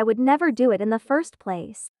said, I would never do it in the first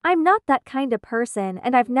place. I'm not that kind of person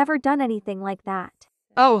and I've never done anything like that.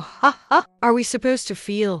 Oh, Are we supposed to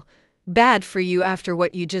feel bad for you after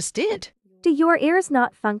what you just did? Do your ears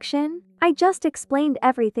not function? I just explained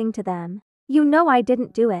everything to them. You know I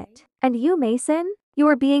didn't do it. And you, Mason?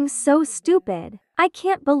 You're being so stupid. I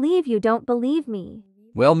can't believe you don't believe me.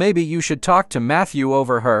 Well, maybe you should talk to Matthew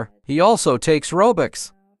over her. He also takes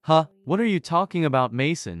Robux. Huh? What are you talking about,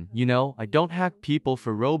 Mason? You know, I don't hack people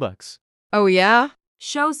for Robux. Oh yeah?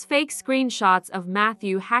 Shows fake screenshots of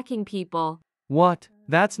Matthew hacking people. What?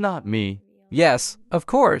 That's not me. Yes, of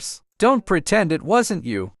course. Don't pretend it wasn't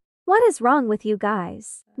you. What is wrong with you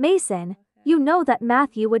guys? Mason, you know that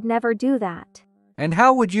Matthew would never do that. And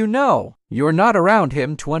how would you know? You're not around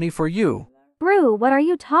him 20 for you. Brew, what are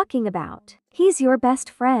you talking about? He's your best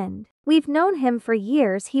friend. We've known him for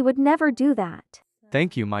years. He would never do that.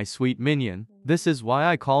 Thank you, my sweet minion. This is why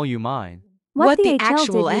I call you mine. What the HL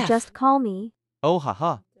actual did you F? just call me? Oh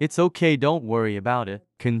haha, it's okay, don't worry about it.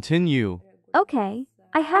 Continue. Okay,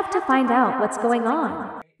 I have to find out what's going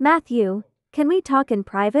on. Matthew, can we talk in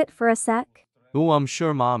private for a sec? Oh, I'm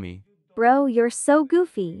sure, mommy. Bro, you're so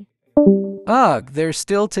goofy. Ugh, they're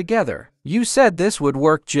still together. You said this would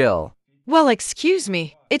work, Jill. Well, excuse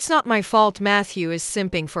me. It's not my fault Matthew is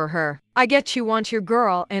simping for her. I get you want your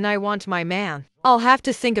girl and I want my man. I'll have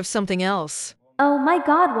to think of something else. Oh my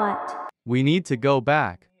god, what? We need to go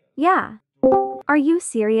back. Yeah. Are you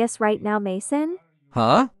serious right now, Mason?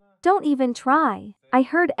 Huh? Don't even try. I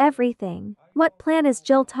heard everything. What plan is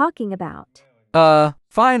Jill talking about?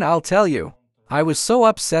 Fine, I'll tell you. I was so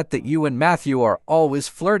upset that you and Matthew are always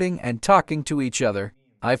flirting and talking to each other.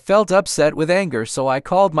 I felt upset with anger, so I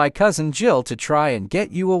called my cousin Jill to try and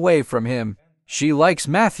get you away from him. She likes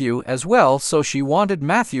Matthew as well, so she wanted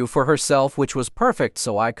Matthew for herself, which was perfect,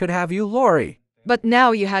 so I could have you, Lori. But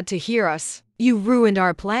now you had to hear us. You ruined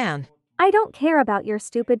our plan. I don't care about your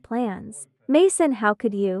stupid plans. Mason, how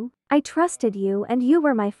could you? I trusted you and you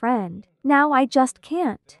were my friend. Now I just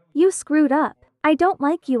can't. You screwed up. I don't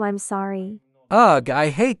like you, I'm sorry. Ugh, I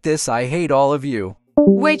hate this, I hate all of you.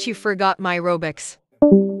 Wait, you forgot my Robux.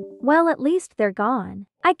 Well, at least they're gone.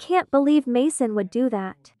 I can't believe Mason would do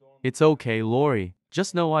that. It's okay, Lori.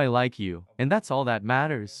 Just know I like you, and that's all that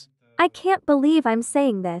matters. I can't believe I'm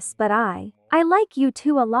saying this, but I like you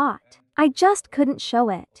too a lot. I just couldn't show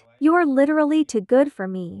it. You're literally too good for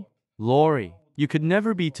me. Lori, you could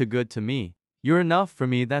never be too good to me. You're enough for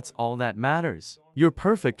me, that's all that matters. You're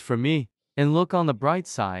perfect for me. And look on the bright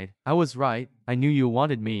side, I was right, I knew you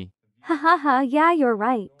wanted me. Ha ha ha, yeah, you're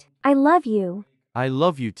right. I love you. I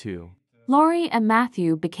love you too. Lori and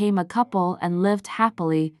Matthew became a couple and lived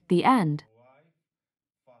happily. The end.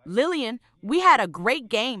 Lillian, we had a great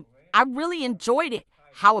game. I really enjoyed it.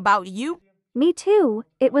 How about you? Me too,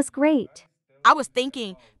 it was great. I was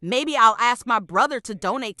thinking maybe I'll ask my brother to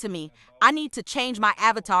donate to me. I need to change my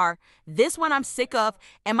avatar. This one I'm sick of,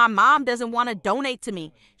 and my mom doesn't want to donate to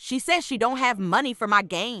me. She says she don't have money for my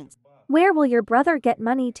games. Where will your brother get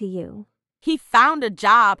money to you? He found a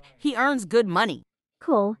job. He earns good money.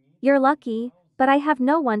 Cool, you're lucky, but I have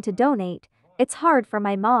no one to donate. It's hard for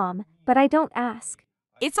my mom, but I don't ask.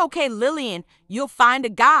 It's okay, Lillian. You'll find a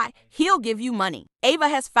guy. He'll give you money. Ava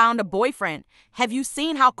has found a boyfriend. Have you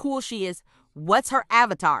seen how cool she is? What's her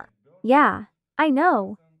avatar? Yeah, I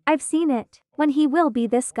know. I've seen it. When he will be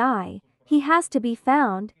this guy, he has to be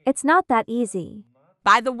found. It's not that easy.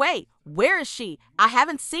 By the way, where is she? I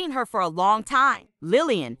haven't seen her for a long time.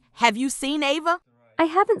 Lillian, have you seen Ava? I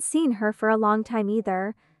haven't seen her for a long time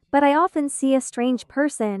either, but I often see a strange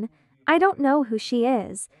person. I don't know who she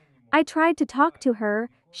is. I tried to talk to her.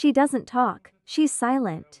 She doesn't talk. She's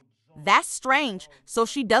silent. That's strange, so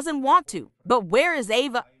she doesn't want to. But where is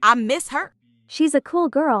Ava? I miss her. She's a cool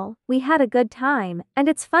girl. We had a good time, and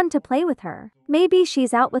it's fun to play with her. Maybe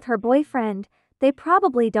she's out with her boyfriend. They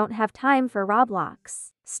probably don't have time for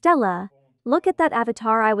Roblox. Stella, look at that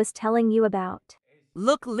avatar I was telling you about.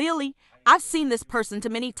 Look, Lily, I've seen this person too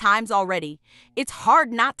many times already. It's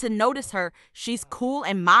hard not to notice her. She's cool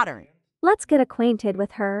and modern. Let's get acquainted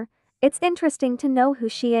with her. It's interesting to know who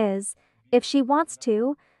she is. If she wants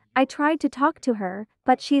to, I tried to talk to her,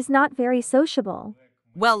 but she's not very sociable.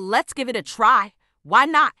 Well, let's give it a try. Why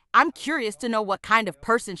not? I'm curious to know what kind of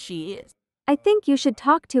person she is. I think you should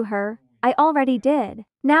talk to her. I already did.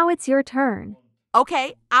 Now it's your turn.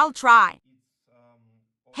 Okay, I'll try.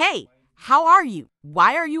 Hey, how are you?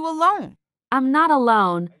 Why are you alone? I'm not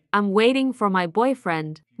alone. I'm waiting for my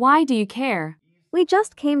boyfriend. Why do you care? We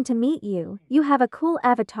just came to meet you. You have a cool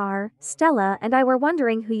avatar. Stella and I were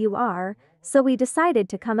wondering who you are, so we decided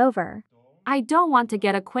to come over. I don't want to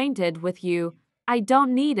get acquainted with you. I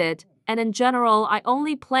don't need it, and in general, I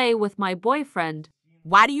only play with my boyfriend.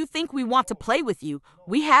 Why do you think we want to play with you?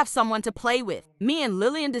 We have someone to play with. Me and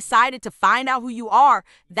Lillian decided to find out who you are,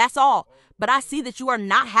 that's all. But I see that you are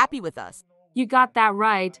not happy with us. You got that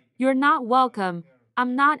right. You're not welcome.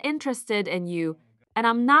 I'm not interested in you, and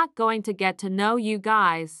I'm not going to get to know you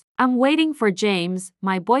guys. I'm waiting for James,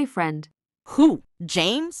 my boyfriend. Who?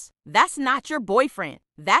 James? That's not your boyfriend.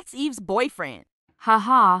 That's Eve's boyfriend.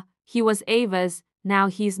 Haha, he was Ava's, now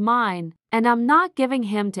he's mine. And I'm not giving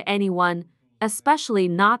him to anyone, especially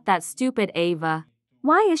not that stupid Ava.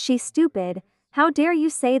 Why is she stupid? How dare you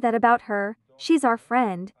say that about her? She's our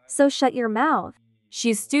friend, so shut your mouth.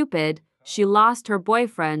 She's stupid. She lost her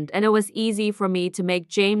boyfriend, and it was easy for me to make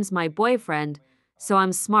James my boyfriend. So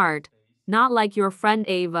I'm smart. Not like your friend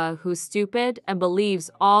Ava, who's stupid and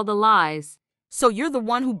believes all the lies. So you're the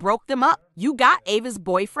one who broke them up? You got Ava's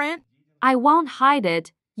boyfriend? I won't hide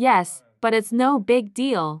it. Yes, but it's no big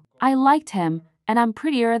deal. I liked him, and I'm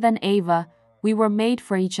prettier than Ava. We were made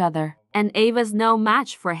for each other, and Ava's no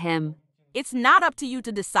match for him. It's not up to you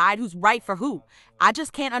to decide who's right for who. I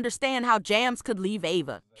just can't understand how James could leave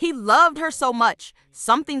Ava. He loved her so much.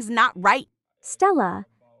 Something's not right. Stella,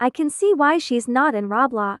 I can see why she's not in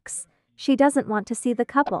Roblox. She doesn't want to see the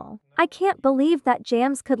couple. I can't believe that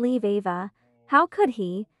James could leave Ava. How could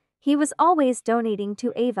he? He was always donating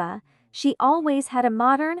to Ava. She always had a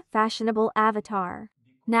modern, fashionable avatar.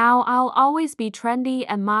 Now I'll always be trendy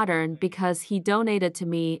and modern because he donated to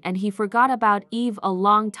me and he forgot about Eve a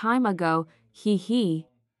long time ago. He.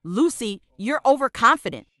 Lucy, you're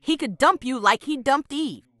overconfident. He could dump you like he dumped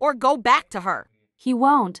Eve, or go back to her. He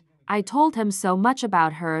won't. I told him so much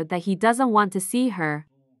about her that he doesn't want to see her.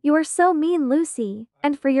 You are so mean, Lucy.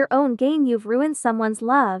 And for your own gain you've ruined someone's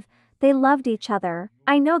love. They loved each other.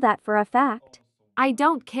 I know that for a fact. I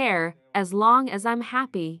don't care, as long as I'm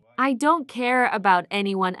happy. I don't care about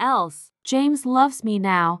anyone else. James loves me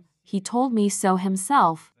now. He told me so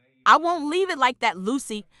himself. I won't leave it like that,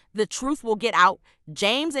 Lucy. The truth will get out.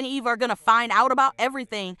 James and Eve are gonna find out about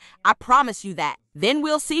everything. I promise you that. Then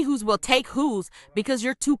we'll see whose will take whose because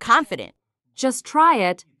you're too confident. Just try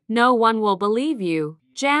it. No one will believe you.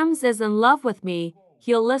 James is in love with me.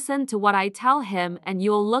 He'll listen to what I tell him and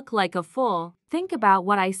you'll look like a fool. Think about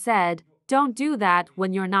what I said. Don't do that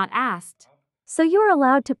when you're not asked. So you're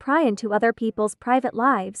allowed to pry into other people's private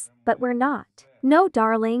lives, but we're not. No,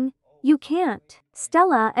 darling, you can't.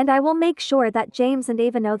 Stella and I will make sure that James and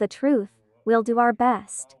Ava know the truth. We'll do our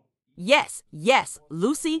best. Yes,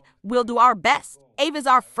 Lucy, we'll do our best. Ava's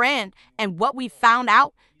our friend, and what we found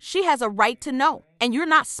out, she has a right to know. And you're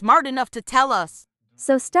not smart enough to tell us.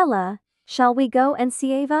 So Stella, shall we go and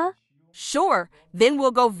see Ava? Sure, then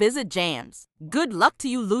we'll go visit James. Good luck to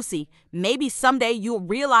you, Lucy. Maybe someday you'll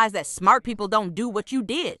realize that smart people don't do what you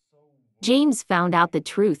did. James found out the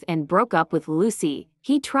truth and broke up with Lucy.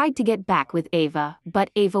 He tried to get back with Ava, but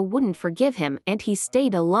Ava wouldn't forgive him and he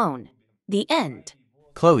stayed alone. The end.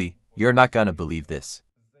 Chloe, you're not gonna believe this.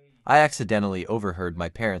 I accidentally overheard my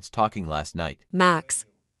parents talking last night. Max,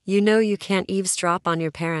 you know you can't eavesdrop on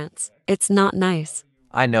your parents. It's not nice.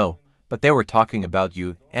 I know, but they were talking about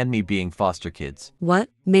you and me being foster kids. What?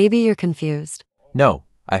 Maybe you're confused. No,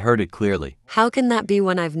 I heard it clearly. How can that be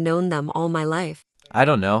when I've known them all my life? I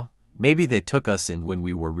don't know. Maybe they took us in when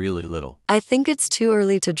we were really little. I think it's too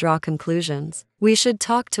early to draw conclusions. We should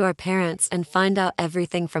talk to our parents and find out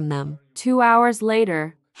everything from them. 2 hours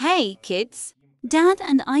later. Hey, kids. Dad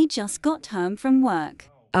and I just got home from work.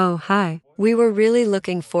 Oh, hi. We were really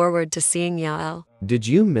looking forward to seeing Yael. Did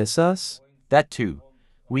you miss us? That too.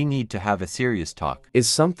 We need to have a serious talk. Is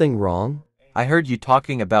something wrong? I heard you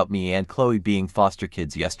talking about me and Chloe being foster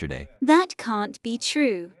kids yesterday. That can't be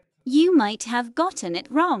true. You might have gotten it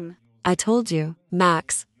wrong. I told you,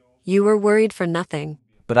 Max. You were worried for nothing.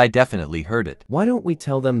 But I definitely heard it. Why don't we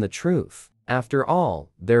tell them the truth? After all,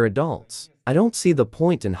 they're adults. I don't see the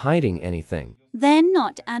point in hiding anything. They're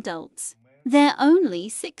not adults. They're only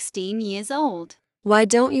 16 years old. Why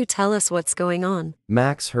don't you tell us what's going on?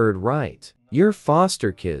 Max heard right. You're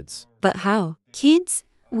foster kids. But how? Kids,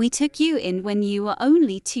 we took you in when you were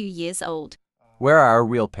only 2 years old. Where are our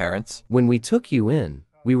real parents? When we took you in,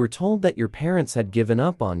 we were told that your parents had given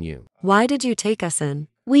up on you. Why did you take us in?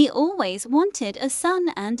 We always wanted a son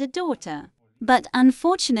and a daughter. But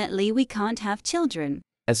unfortunately, we can't have children.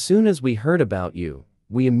 As soon as we heard about you,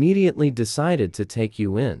 we immediately decided to take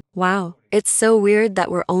you in. Wow, it's so weird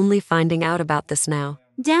that we're only finding out about this now.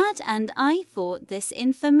 Dad and I thought this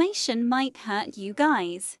information might hurt you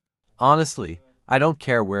guys. Honestly, I don't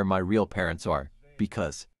care where my real parents are,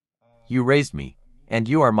 because you raised me, and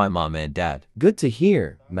you are my mom and dad. Good to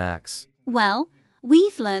hear, Max. Well,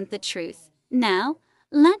 we've learned the truth. Now,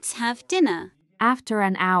 let's have dinner. After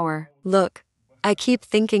an hour. Look, I keep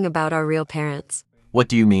thinking about our real parents. What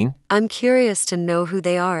do you mean? I'm curious to know who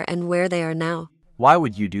they are and where they are now. Why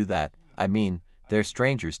would you do that? I mean, they're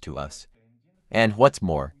strangers to us. And what's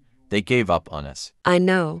more, they gave up on us. I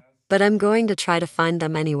know, but I'm going to try to find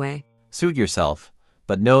them anyway. Suit yourself,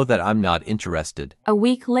 but know that I'm not interested. A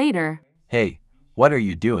week later. Hey, what are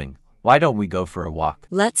you doing? Why don't we go for a walk?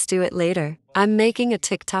 Let's do it later. I'm making a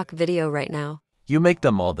TikTok video right now. You make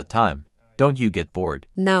them all the time. Don't you get bored?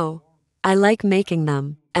 No, I like making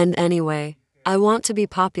them. And anyway, I want to be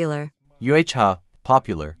popular.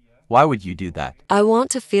 Popular? Why would you do that? I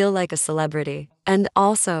want to feel like a celebrity. And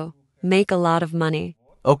also, make a lot of money.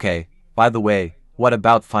 Okay, by the way, what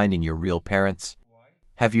about finding your real parents?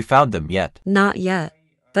 Have you found them yet? Not yet,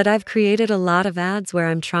 but I've created a lot of ads where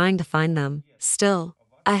I'm trying to find them. Still,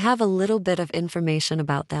 I have a little bit of information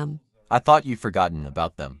about them. I thought you'd forgotten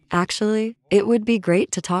about them. Actually, it would be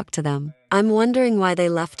great to talk to them. I'm wondering why they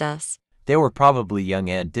left us. They were probably young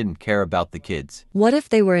and didn't care about the kids. What if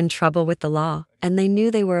they were in trouble with the law, and they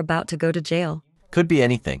knew they were about to go to jail? Could be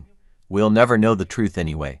anything. We'll never know the truth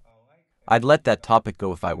anyway. I'd let that topic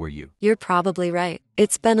go if I were you. You're probably right.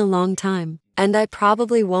 It's been a long time, and I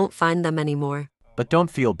probably won't find them anymore. But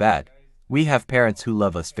don't feel bad. We have parents who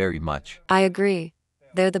love us very much. I agree.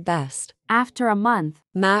 They're the best. After a month.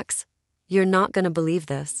 Max, you're not gonna believe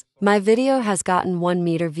this. My video has gotten 1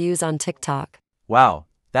 million views on TikTok. Wow,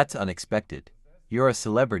 that's unexpected. You're a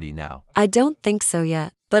celebrity now. I don't think so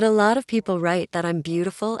yet, but a lot of people write that I'm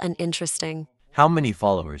beautiful and interesting. How many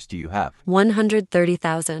followers do you have?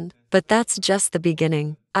 130,000, but that's just the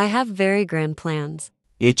beginning. I have very grand plans.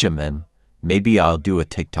 HMM, maybe I'll do a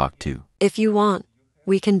TikTok too. If you want,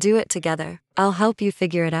 we can do it together. I'll help you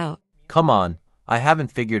figure it out. Come on, I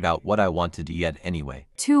haven't figured out what I want to do yet anyway.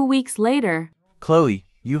 2 weeks later. Chloe,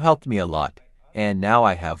 you helped me a lot, and now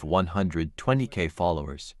I have 120k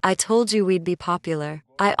followers. I told you we'd be popular.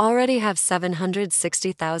 I already have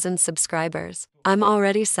 760,000 subscribers. I'm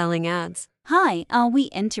already selling ads. Hi, are we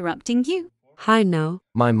interrupting you? Hi, no.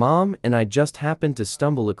 My mom and I just happened to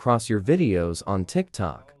stumble across your videos on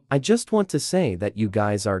TikTok. I just want to say that you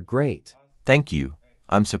guys are great. Thank you.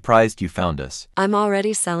 I'm surprised you found us. I'm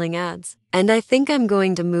already selling ads. And I think I'm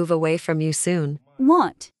going to move away from you soon.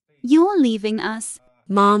 What? You're leaving us?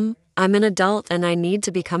 Mom, I'm an adult and I need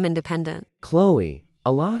to become independent. Chloe,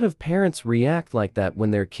 a lot of parents react like that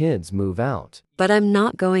when their kids move out. But I'm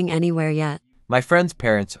not going anywhere yet. My friend's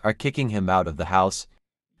parents are kicking him out of the house.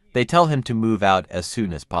 They tell him to move out as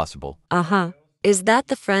soon as possible. Uh-huh. Is that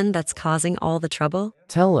the friend that's causing all the trouble?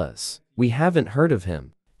 Tell us. We haven't heard of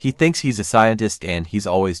him. He thinks he's a scientist and he's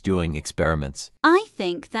always doing experiments. I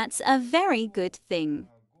think that's a very good thing.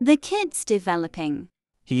 The kid's developing.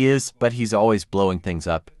 He is, but he's always blowing things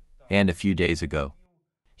up. And a few days ago,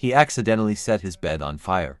 he accidentally set his bed on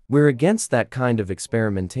fire. We're against that kind of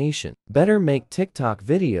experimentation. Better make TikTok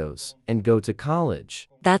videos and go to college.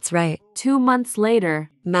 That's right. 2 months later.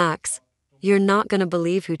 Max, you're not gonna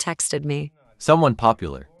believe who texted me. Someone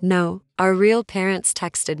popular. No, our real parents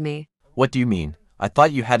texted me. What do you mean? I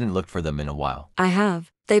thought you hadn't looked for them in a while. I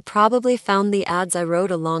have. They probably found the ads I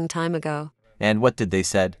wrote a long time ago. And what did they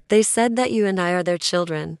said? They said that you and I are their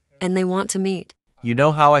children, and they want to meet. You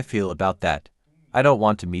know how I feel about that. I don't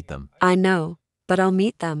want to meet them. I know, but I'll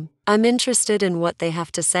meet them. I'm interested in what they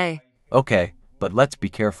have to say. Okay, but let's be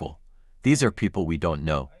careful. These are people we don't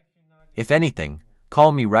know. If anything,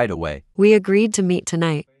 call me right away. We agreed to meet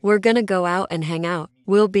tonight. We're gonna go out and hang out.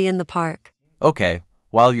 We'll be in the park. Okay,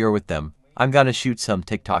 while you're with them, I'm gonna shoot some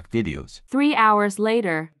TikTok videos. 3 hours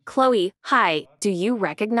later. Chloe, hi, do you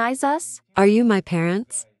recognize us? Are you my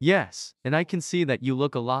parents? Yes, and I can see that you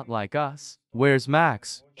look a lot like us. Where's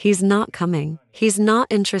Max? He's not coming. He's not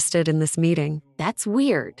interested in this meeting. That's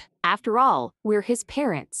weird. After all, we're his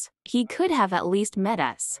parents. He could have at least met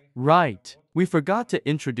us. Right. We forgot to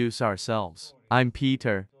introduce ourselves. I'm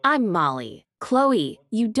Peter. I'm Molly. Chloe,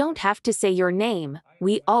 you don't have to say your name.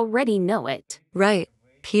 We already know it. Right.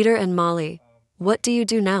 Peter and Molly. What do you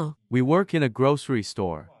do now? We work in a grocery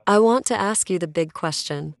store. I want to ask you the big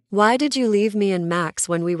question. Why did you leave me and Max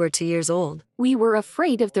when we were 2 years old? We were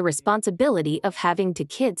afraid of the responsibility of having 2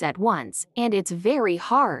 kids at once, and it's very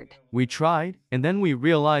hard. We tried, and then we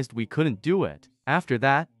realized we couldn't do it. After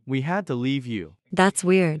that, we had to leave you. That's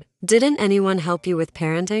weird. Didn't anyone help you with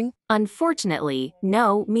parenting? Unfortunately,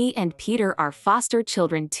 no, me and Peter are foster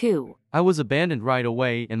children too. I was abandoned right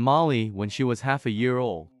away and Molly when she was half a year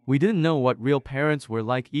old. We didn't know what real parents were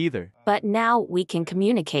like either. But now we can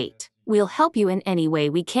communicate. We'll help you in any way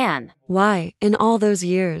we can. Why, in all those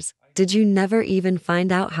years, did you never even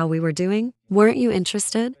find out how we were doing? Weren't you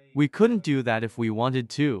interested? We couldn't do that if we wanted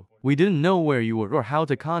to. We didn't know where you were or how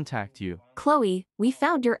to contact you. Chloe, we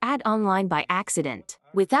found your ad online by accident.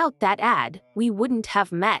 Without that ad, we wouldn't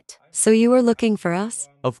have met. So you were looking for us?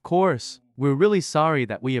 Of course. We're really sorry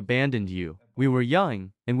that we abandoned you. We were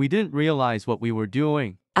young, and we didn't realize what we were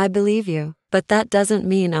doing. I believe you, but that doesn't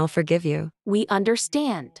mean I'll forgive you. We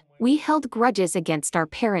understand. We held grudges against our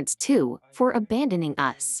parents too, for abandoning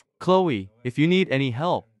us. Chloe, if you need any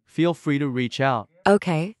help, feel free to reach out.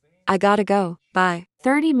 Okay, I gotta go. Bye.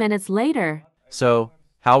 30 minutes later. So,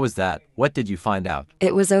 how was that? What did you find out?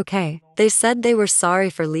 It was okay. They said they were sorry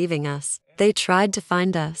for leaving us. They tried to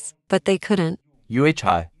find us, but they couldn't.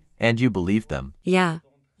 UHI, and you believed them. Yeah.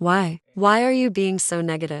 Why? Why are you being so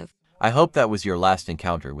negative? I hope that was your last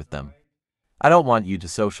encounter with them. I don't want you to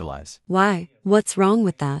socialize. Why? What's wrong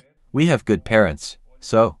with that? We have good parents,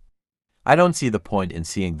 so I don't see the point in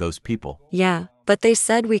seeing those people. Yeah, but they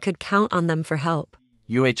said we could count on them for help.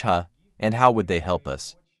 UHI, and how would they help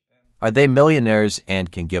us? Are they millionaires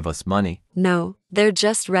and can give us money? No, they're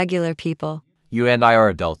just regular people. You and I are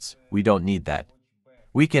adults. We don't need that.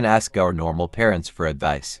 We can ask our normal parents for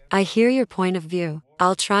advice. I hear your point of view.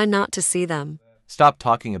 I'll try not to see them. Stop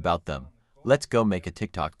talking about them. Let's go make a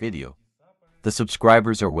TikTok video. The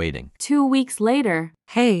subscribers are waiting. 2 weeks later.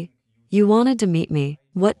 Hey, you wanted to meet me.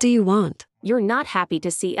 What do you want? You're not happy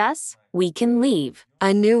to see us? We can leave.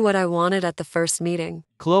 I knew what I wanted at the first meeting.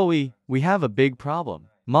 Chloe, we have a big problem.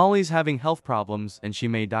 Molly's having health problems and she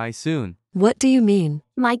may die soon. What do you mean?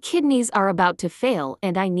 My kidneys are about to fail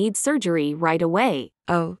and I need surgery right away.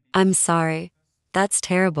 Oh, I'm sorry. That's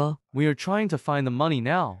terrible. We are trying to find the money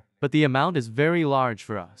now, but the amount is very large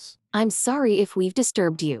for us. I'm sorry if we've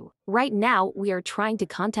disturbed you. Right now, we are trying to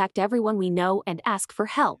contact everyone we know and ask for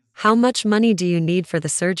help. How much money do you need for the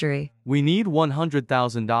surgery? We need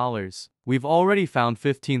 $100,000. We've already found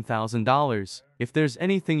 $15,000. If there's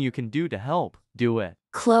anything you can do to help, do it.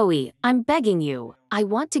 Chloe, I'm begging you. I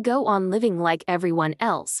want to go on living like everyone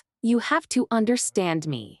else. You have to understand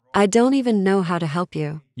me. I don't even know how to help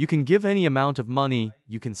you. You can give any amount of money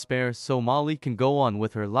you can spare so Molly can go on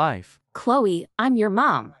with her life. Chloe, I'm your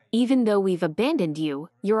mom. Even though we've abandoned you,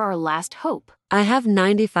 you're our last hope. I have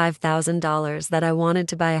 $95,000 that I wanted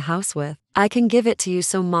to buy a house with. I can give it to you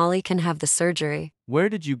so Molly can have the surgery. Where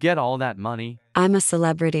did you get all that money? I'm a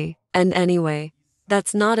celebrity. And anyway,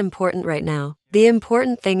 that's not important right now. The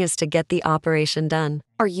important thing is to get the operation done.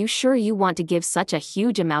 Are you sure you want to give such a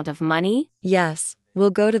huge amount of money? Yes, we'll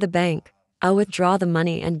go to the bank. I'll withdraw the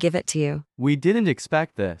money and give it to you. We didn't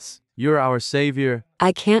expect this. You're our savior.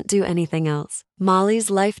 I can't do anything else. Molly's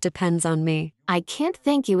life depends on me. I can't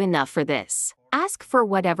thank you enough for this. Ask for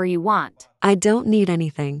whatever you want. I don't need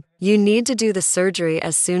anything. You need to do the surgery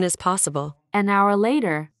as soon as possible. An hour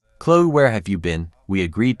later. Chloe, where have you been? We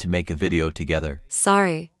agreed to make a video together.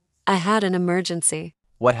 Sorry, I had an emergency.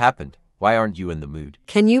 What happened? Why aren't you in the mood?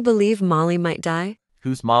 Can you believe Molly might die?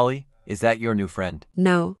 Who's Molly? Is that your new friend?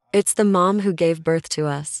 No, it's the mom who gave birth to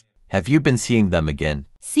us. Have you been seeing them again?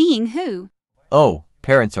 Seeing who? Oh,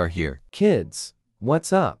 parents are here. Kids,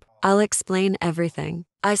 what's up? I'll explain everything.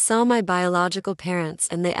 I saw my biological parents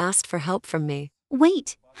and they asked for help from me.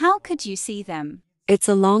 Wait, how could you see them? It's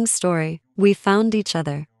a long story. We found each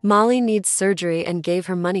other. Molly needs surgery and gave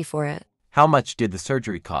her money for it. How much did the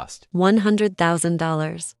surgery cost?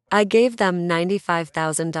 $100,000. I gave them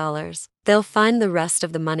 $95,000. They'll find the rest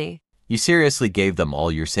of the money. You seriously gave them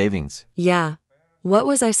all your savings? Yeah. What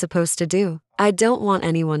was I supposed to do? I don't want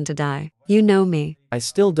anyone to die. You know me. I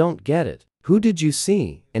still don't get it. Who did you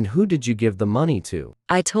see, and who did you give the money to?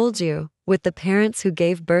 I told you, with the parents who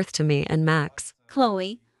gave birth to me and Max.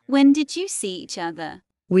 Chloe, when did you see each other?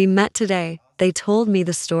 We met today. They told me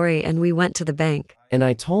the story and we went to the bank. And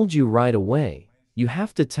I told you right away. You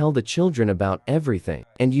have to tell the children about everything,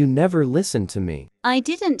 and you never listened to me. I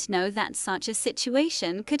didn't know that such a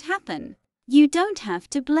situation could happen. You don't have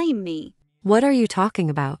to blame me. What are you talking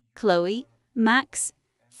about? Chloe, Max,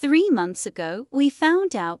 3 months ago, we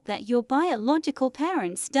found out that your biological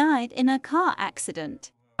parents died in a car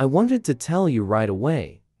accident. I wanted to tell you right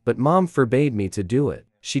away, but Mom forbade me to do it.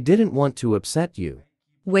 She didn't want to upset you.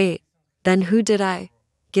 Wait, then who did I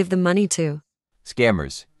give the money to?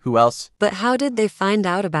 Scammers. Who else? But how did they find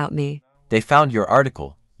out about me? They found your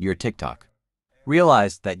article, your TikTok.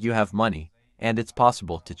 Realized that you have money, and it's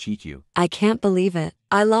possible to cheat you. I can't believe it.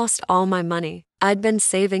 I lost all my money. I'd been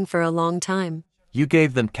saving for a long time. You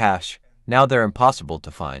gave them cash. Now they're impossible to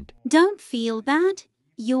find. Don't feel bad.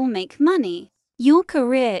 You'll make money. Your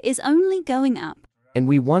career is only going up. And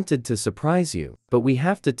we wanted to surprise you, but we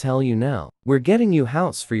have to tell you now. We're getting you a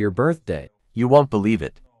house for your birthday. You won't believe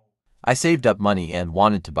it. I saved up money and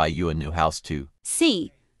wanted to buy you a new house too.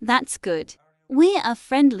 See, that's good. We're a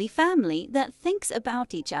friendly family that thinks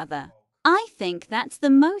about each other. I think that's the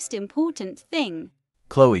most important thing.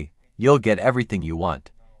 Chloe, you'll get everything you want.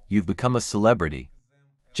 You've become a celebrity.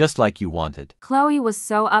 Just like you wanted. Chloe was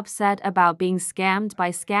so upset about being scammed by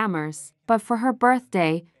scammers, but for her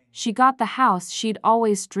birthday, she got the house she'd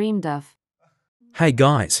always dreamed of. Hey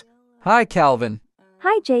guys. Hi, Calvin.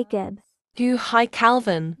 Hi, Jacob. Hi,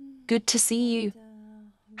 Calvin. Good to see you.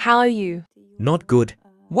 How are you? Not good.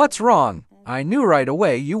 What's wrong? I knew right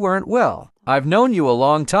away you weren't well. I've known you a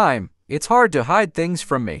long time. It's hard to hide things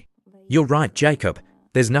from me. You're right, Jacob.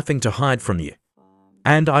 There's nothing to hide from you.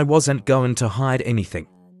 And I wasn't going to hide anything.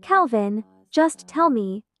 Calvin, just tell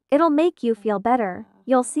me. It'll make you feel better.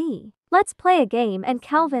 You'll see. Let's play a game and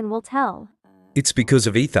Calvin will tell. It's because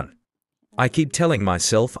of Ethan. I keep telling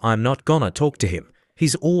myself I'm not gonna talk to him.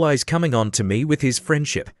 He's always coming on to me with his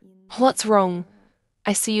friendship. What's wrong?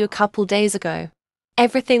 I saw you a couple days ago.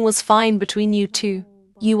 Everything was fine between you two.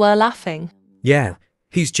 You were laughing. Yeah,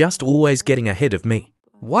 he's just always getting ahead of me.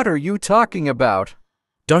 What are you talking about?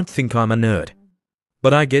 Don't think I'm a nerd.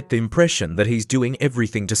 But I get the impression that he's doing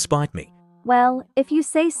everything to spite me. Well, if you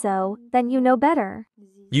say so, then you know better.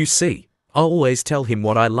 You see, I always tell him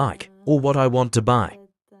what I like or what I want to buy,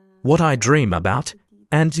 what I dream about,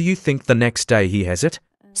 and do you think the next day he has it?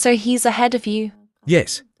 So he's ahead of you?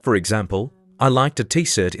 Yes, for example, I liked a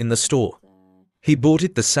t-shirt in the store. He bought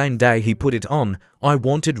it the same day he put it on. I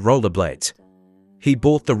wanted rollerblades. He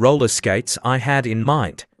bought the roller skates I had in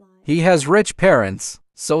mind. He has rich parents,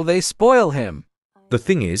 so they spoil him. The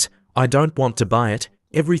thing is, I don't want to buy it,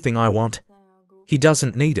 everything I want. He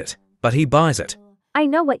doesn't need it, but he buys it. I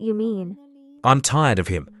know what you mean. I'm tired of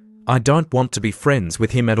him. I don't want to be friends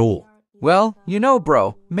with him at all. Well, you know,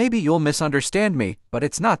 bro, maybe you'll misunderstand me, but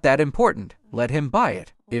it's not that important. Let him buy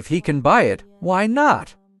it. If he can buy it, why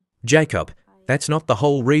not? Jacob, that's not the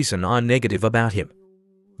whole reason I'm negative about him.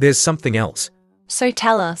 There's something else. So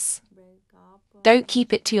tell us. Don't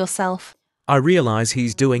keep it to yourself. I realize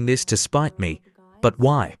he's doing this to spite me, but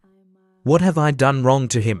why? What have I done wrong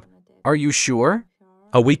to him? Are you sure?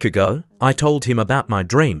 A week ago, I told him about my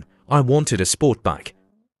dream. I wanted a sport bike.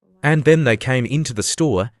 And then they came into the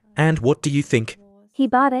store, and what do you think? He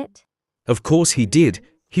bought it. Of course he did.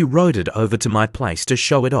 He rode it over to my place to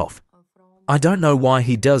show it off. I don't know why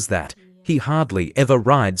he does that. He hardly ever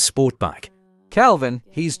rides sport bike. Calvin,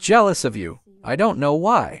 he's jealous of you. I don't know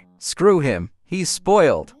why. Screw him. He's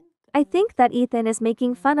spoiled. I think that Ethan is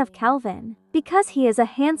making fun of Calvin because he is a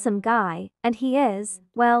handsome guy, and he is,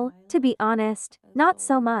 well, to be honest, not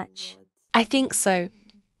so much. I think so,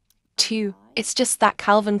 too. It's just that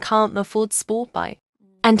Calvin can't afford sport bike.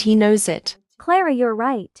 And he knows it. Clara, you're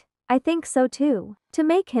right. I think so too, to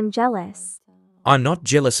make him jealous. I'm not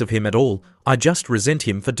jealous of him at all. I just resent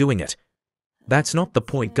him for doing it. That's not the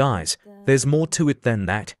point, guys. There's more to it than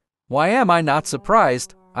that. Why am I not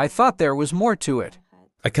surprised? I thought there was more to it.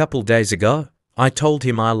 A couple days ago, I told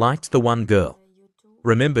him I liked the one girl.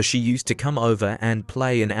 Remember, she used to come over and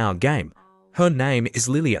play in our game. Her name is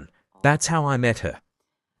Lillian. That's how I met her.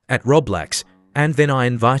 At Roblox, and then I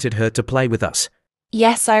invited her to play with us.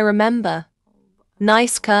 Yes, I remember.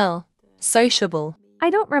 Nice girl. Sociable. I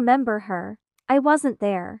don't remember her. I wasn't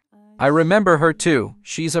there. I remember her too.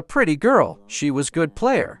 She's a pretty girl. She was good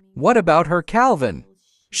player. What about her, Calvin?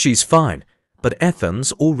 She's fine, but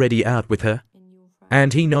Ethan's already out with her.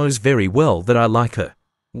 And he knows very well that I like her.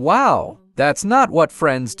 Wow, that's not what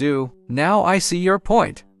friends do. Now I see your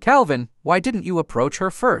point. Calvin, why didn't you approach her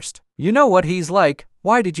first? You know what he's like.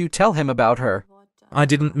 Why did you tell him about her? I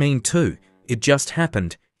didn't mean to. It just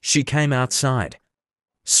happened. She came outside,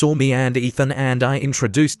 saw me and Ethan, and I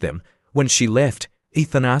introduced them. When she left,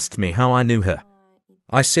 Ethan asked me how I knew her.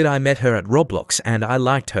 I said I met her at Roblox and I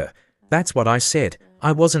liked her. That's what I said.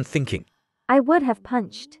 I wasn't thinking. I would have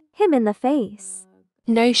punched him in the face.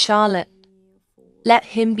 No, Charlotte. Let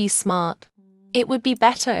him be smart. It would be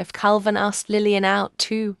better if Calvin asked Lillian out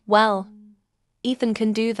too. Well, Ethan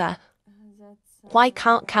can do that. Why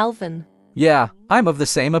can't Calvin? Yeah, I'm of the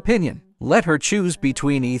same opinion. Let her choose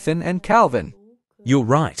between Ethan and Calvin. You're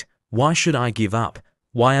right. Why should I give up?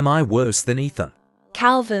 Why am I worse than Ethan?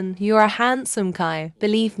 Calvin, you're a handsome guy.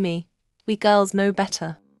 Believe me, we girls know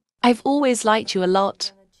better. I've always liked you a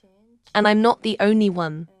lot. And I'm not the only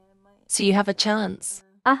one. So you have a chance.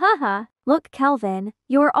 Ahaha. Look, Calvin,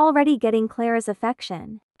 you're already getting Clara's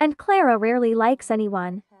affection. And Clara rarely likes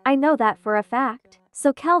anyone. I know that for a fact.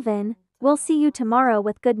 So Calvin, we'll see you tomorrow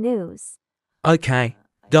with good news. Okay,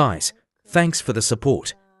 guys, thanks for the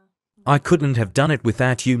support. I couldn't have done it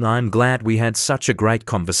without you. I'm glad we had such a great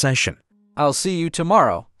conversation. I'll see you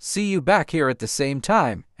tomorrow. See you back here at the same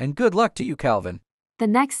time. And good luck to you, Calvin. The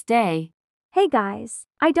next day. Hey guys,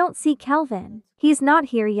 I don't see Calvin. He's not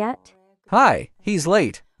here yet. Hi, he's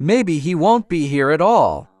late. Maybe he won't be here at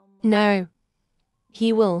all. No,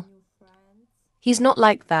 he will. He's not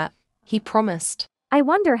like that. He promised. I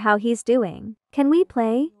wonder how he's doing. Can we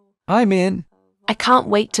play? I'm in. I can't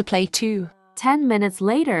wait to play too. 10 minutes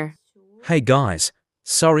later. Hey guys,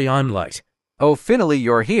 sorry I'm late. Oh, finally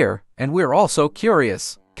you're here, and we're also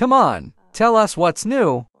curious. Come on, tell us what's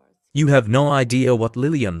new. You have no idea what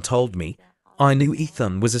Lillian told me. I knew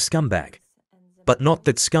Ethan was a scumbag. But not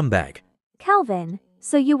that scumbag. Calvin,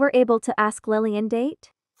 so you were able to ask Lillian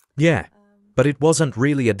date? Yeah, but it wasn't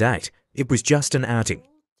really a date. It was just an outing.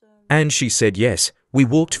 And she said yes. We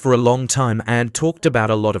walked for a long time and talked about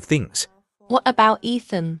a lot of things. What about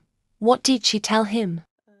Ethan? What did she tell him?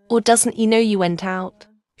 Or doesn't he know you went out?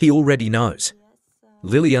 He already knows.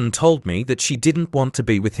 Lillian told me that she didn't want to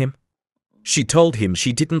be with him. She told him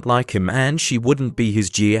she didn't like him and she wouldn't be his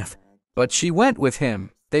GF. But she went with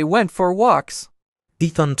him. They went for walks.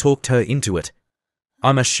 Ethan talked her into it.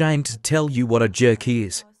 I'm ashamed to tell you what a jerk he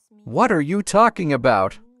is. What are you talking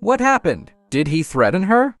about? What happened? Did he threaten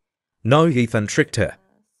her? No, Ethan tricked her.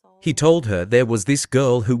 He told her there was this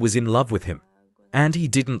girl who was in love with him, and he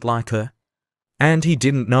didn't like her. And he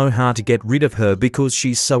didn't know how to get rid of her because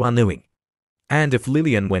she's so annoying. And if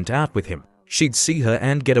Lillian went out with him, she'd see her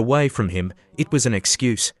and get away from him. It was an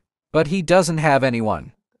excuse. But he doesn't have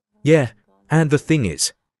anyone. Yeah, and the thing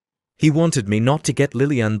is, he wanted me not to get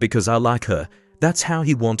Lillian because I like her. That's how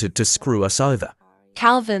he wanted to screw us over.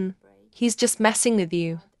 Calvin, he's just messing with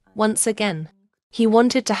you. Once again. He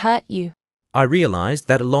wanted to hurt you. I realized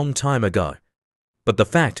that a long time ago. But the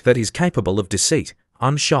fact that he's capable of deceit,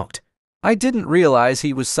 I'm shocked. I didn't realize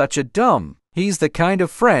he was such a dumb. He's the kind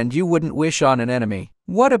of friend you wouldn't wish on an enemy.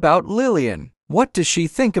 What about Lillian? What does she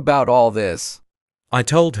think about all this? I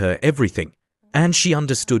told her everything, and she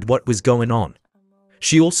understood what was going on.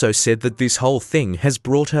 She also said that this whole thing has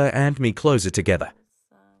brought her and me closer together.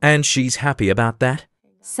 And she's happy about that?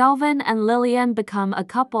 Selvin and Lillian become a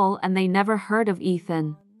couple and they never heard of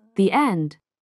Ethan. The end.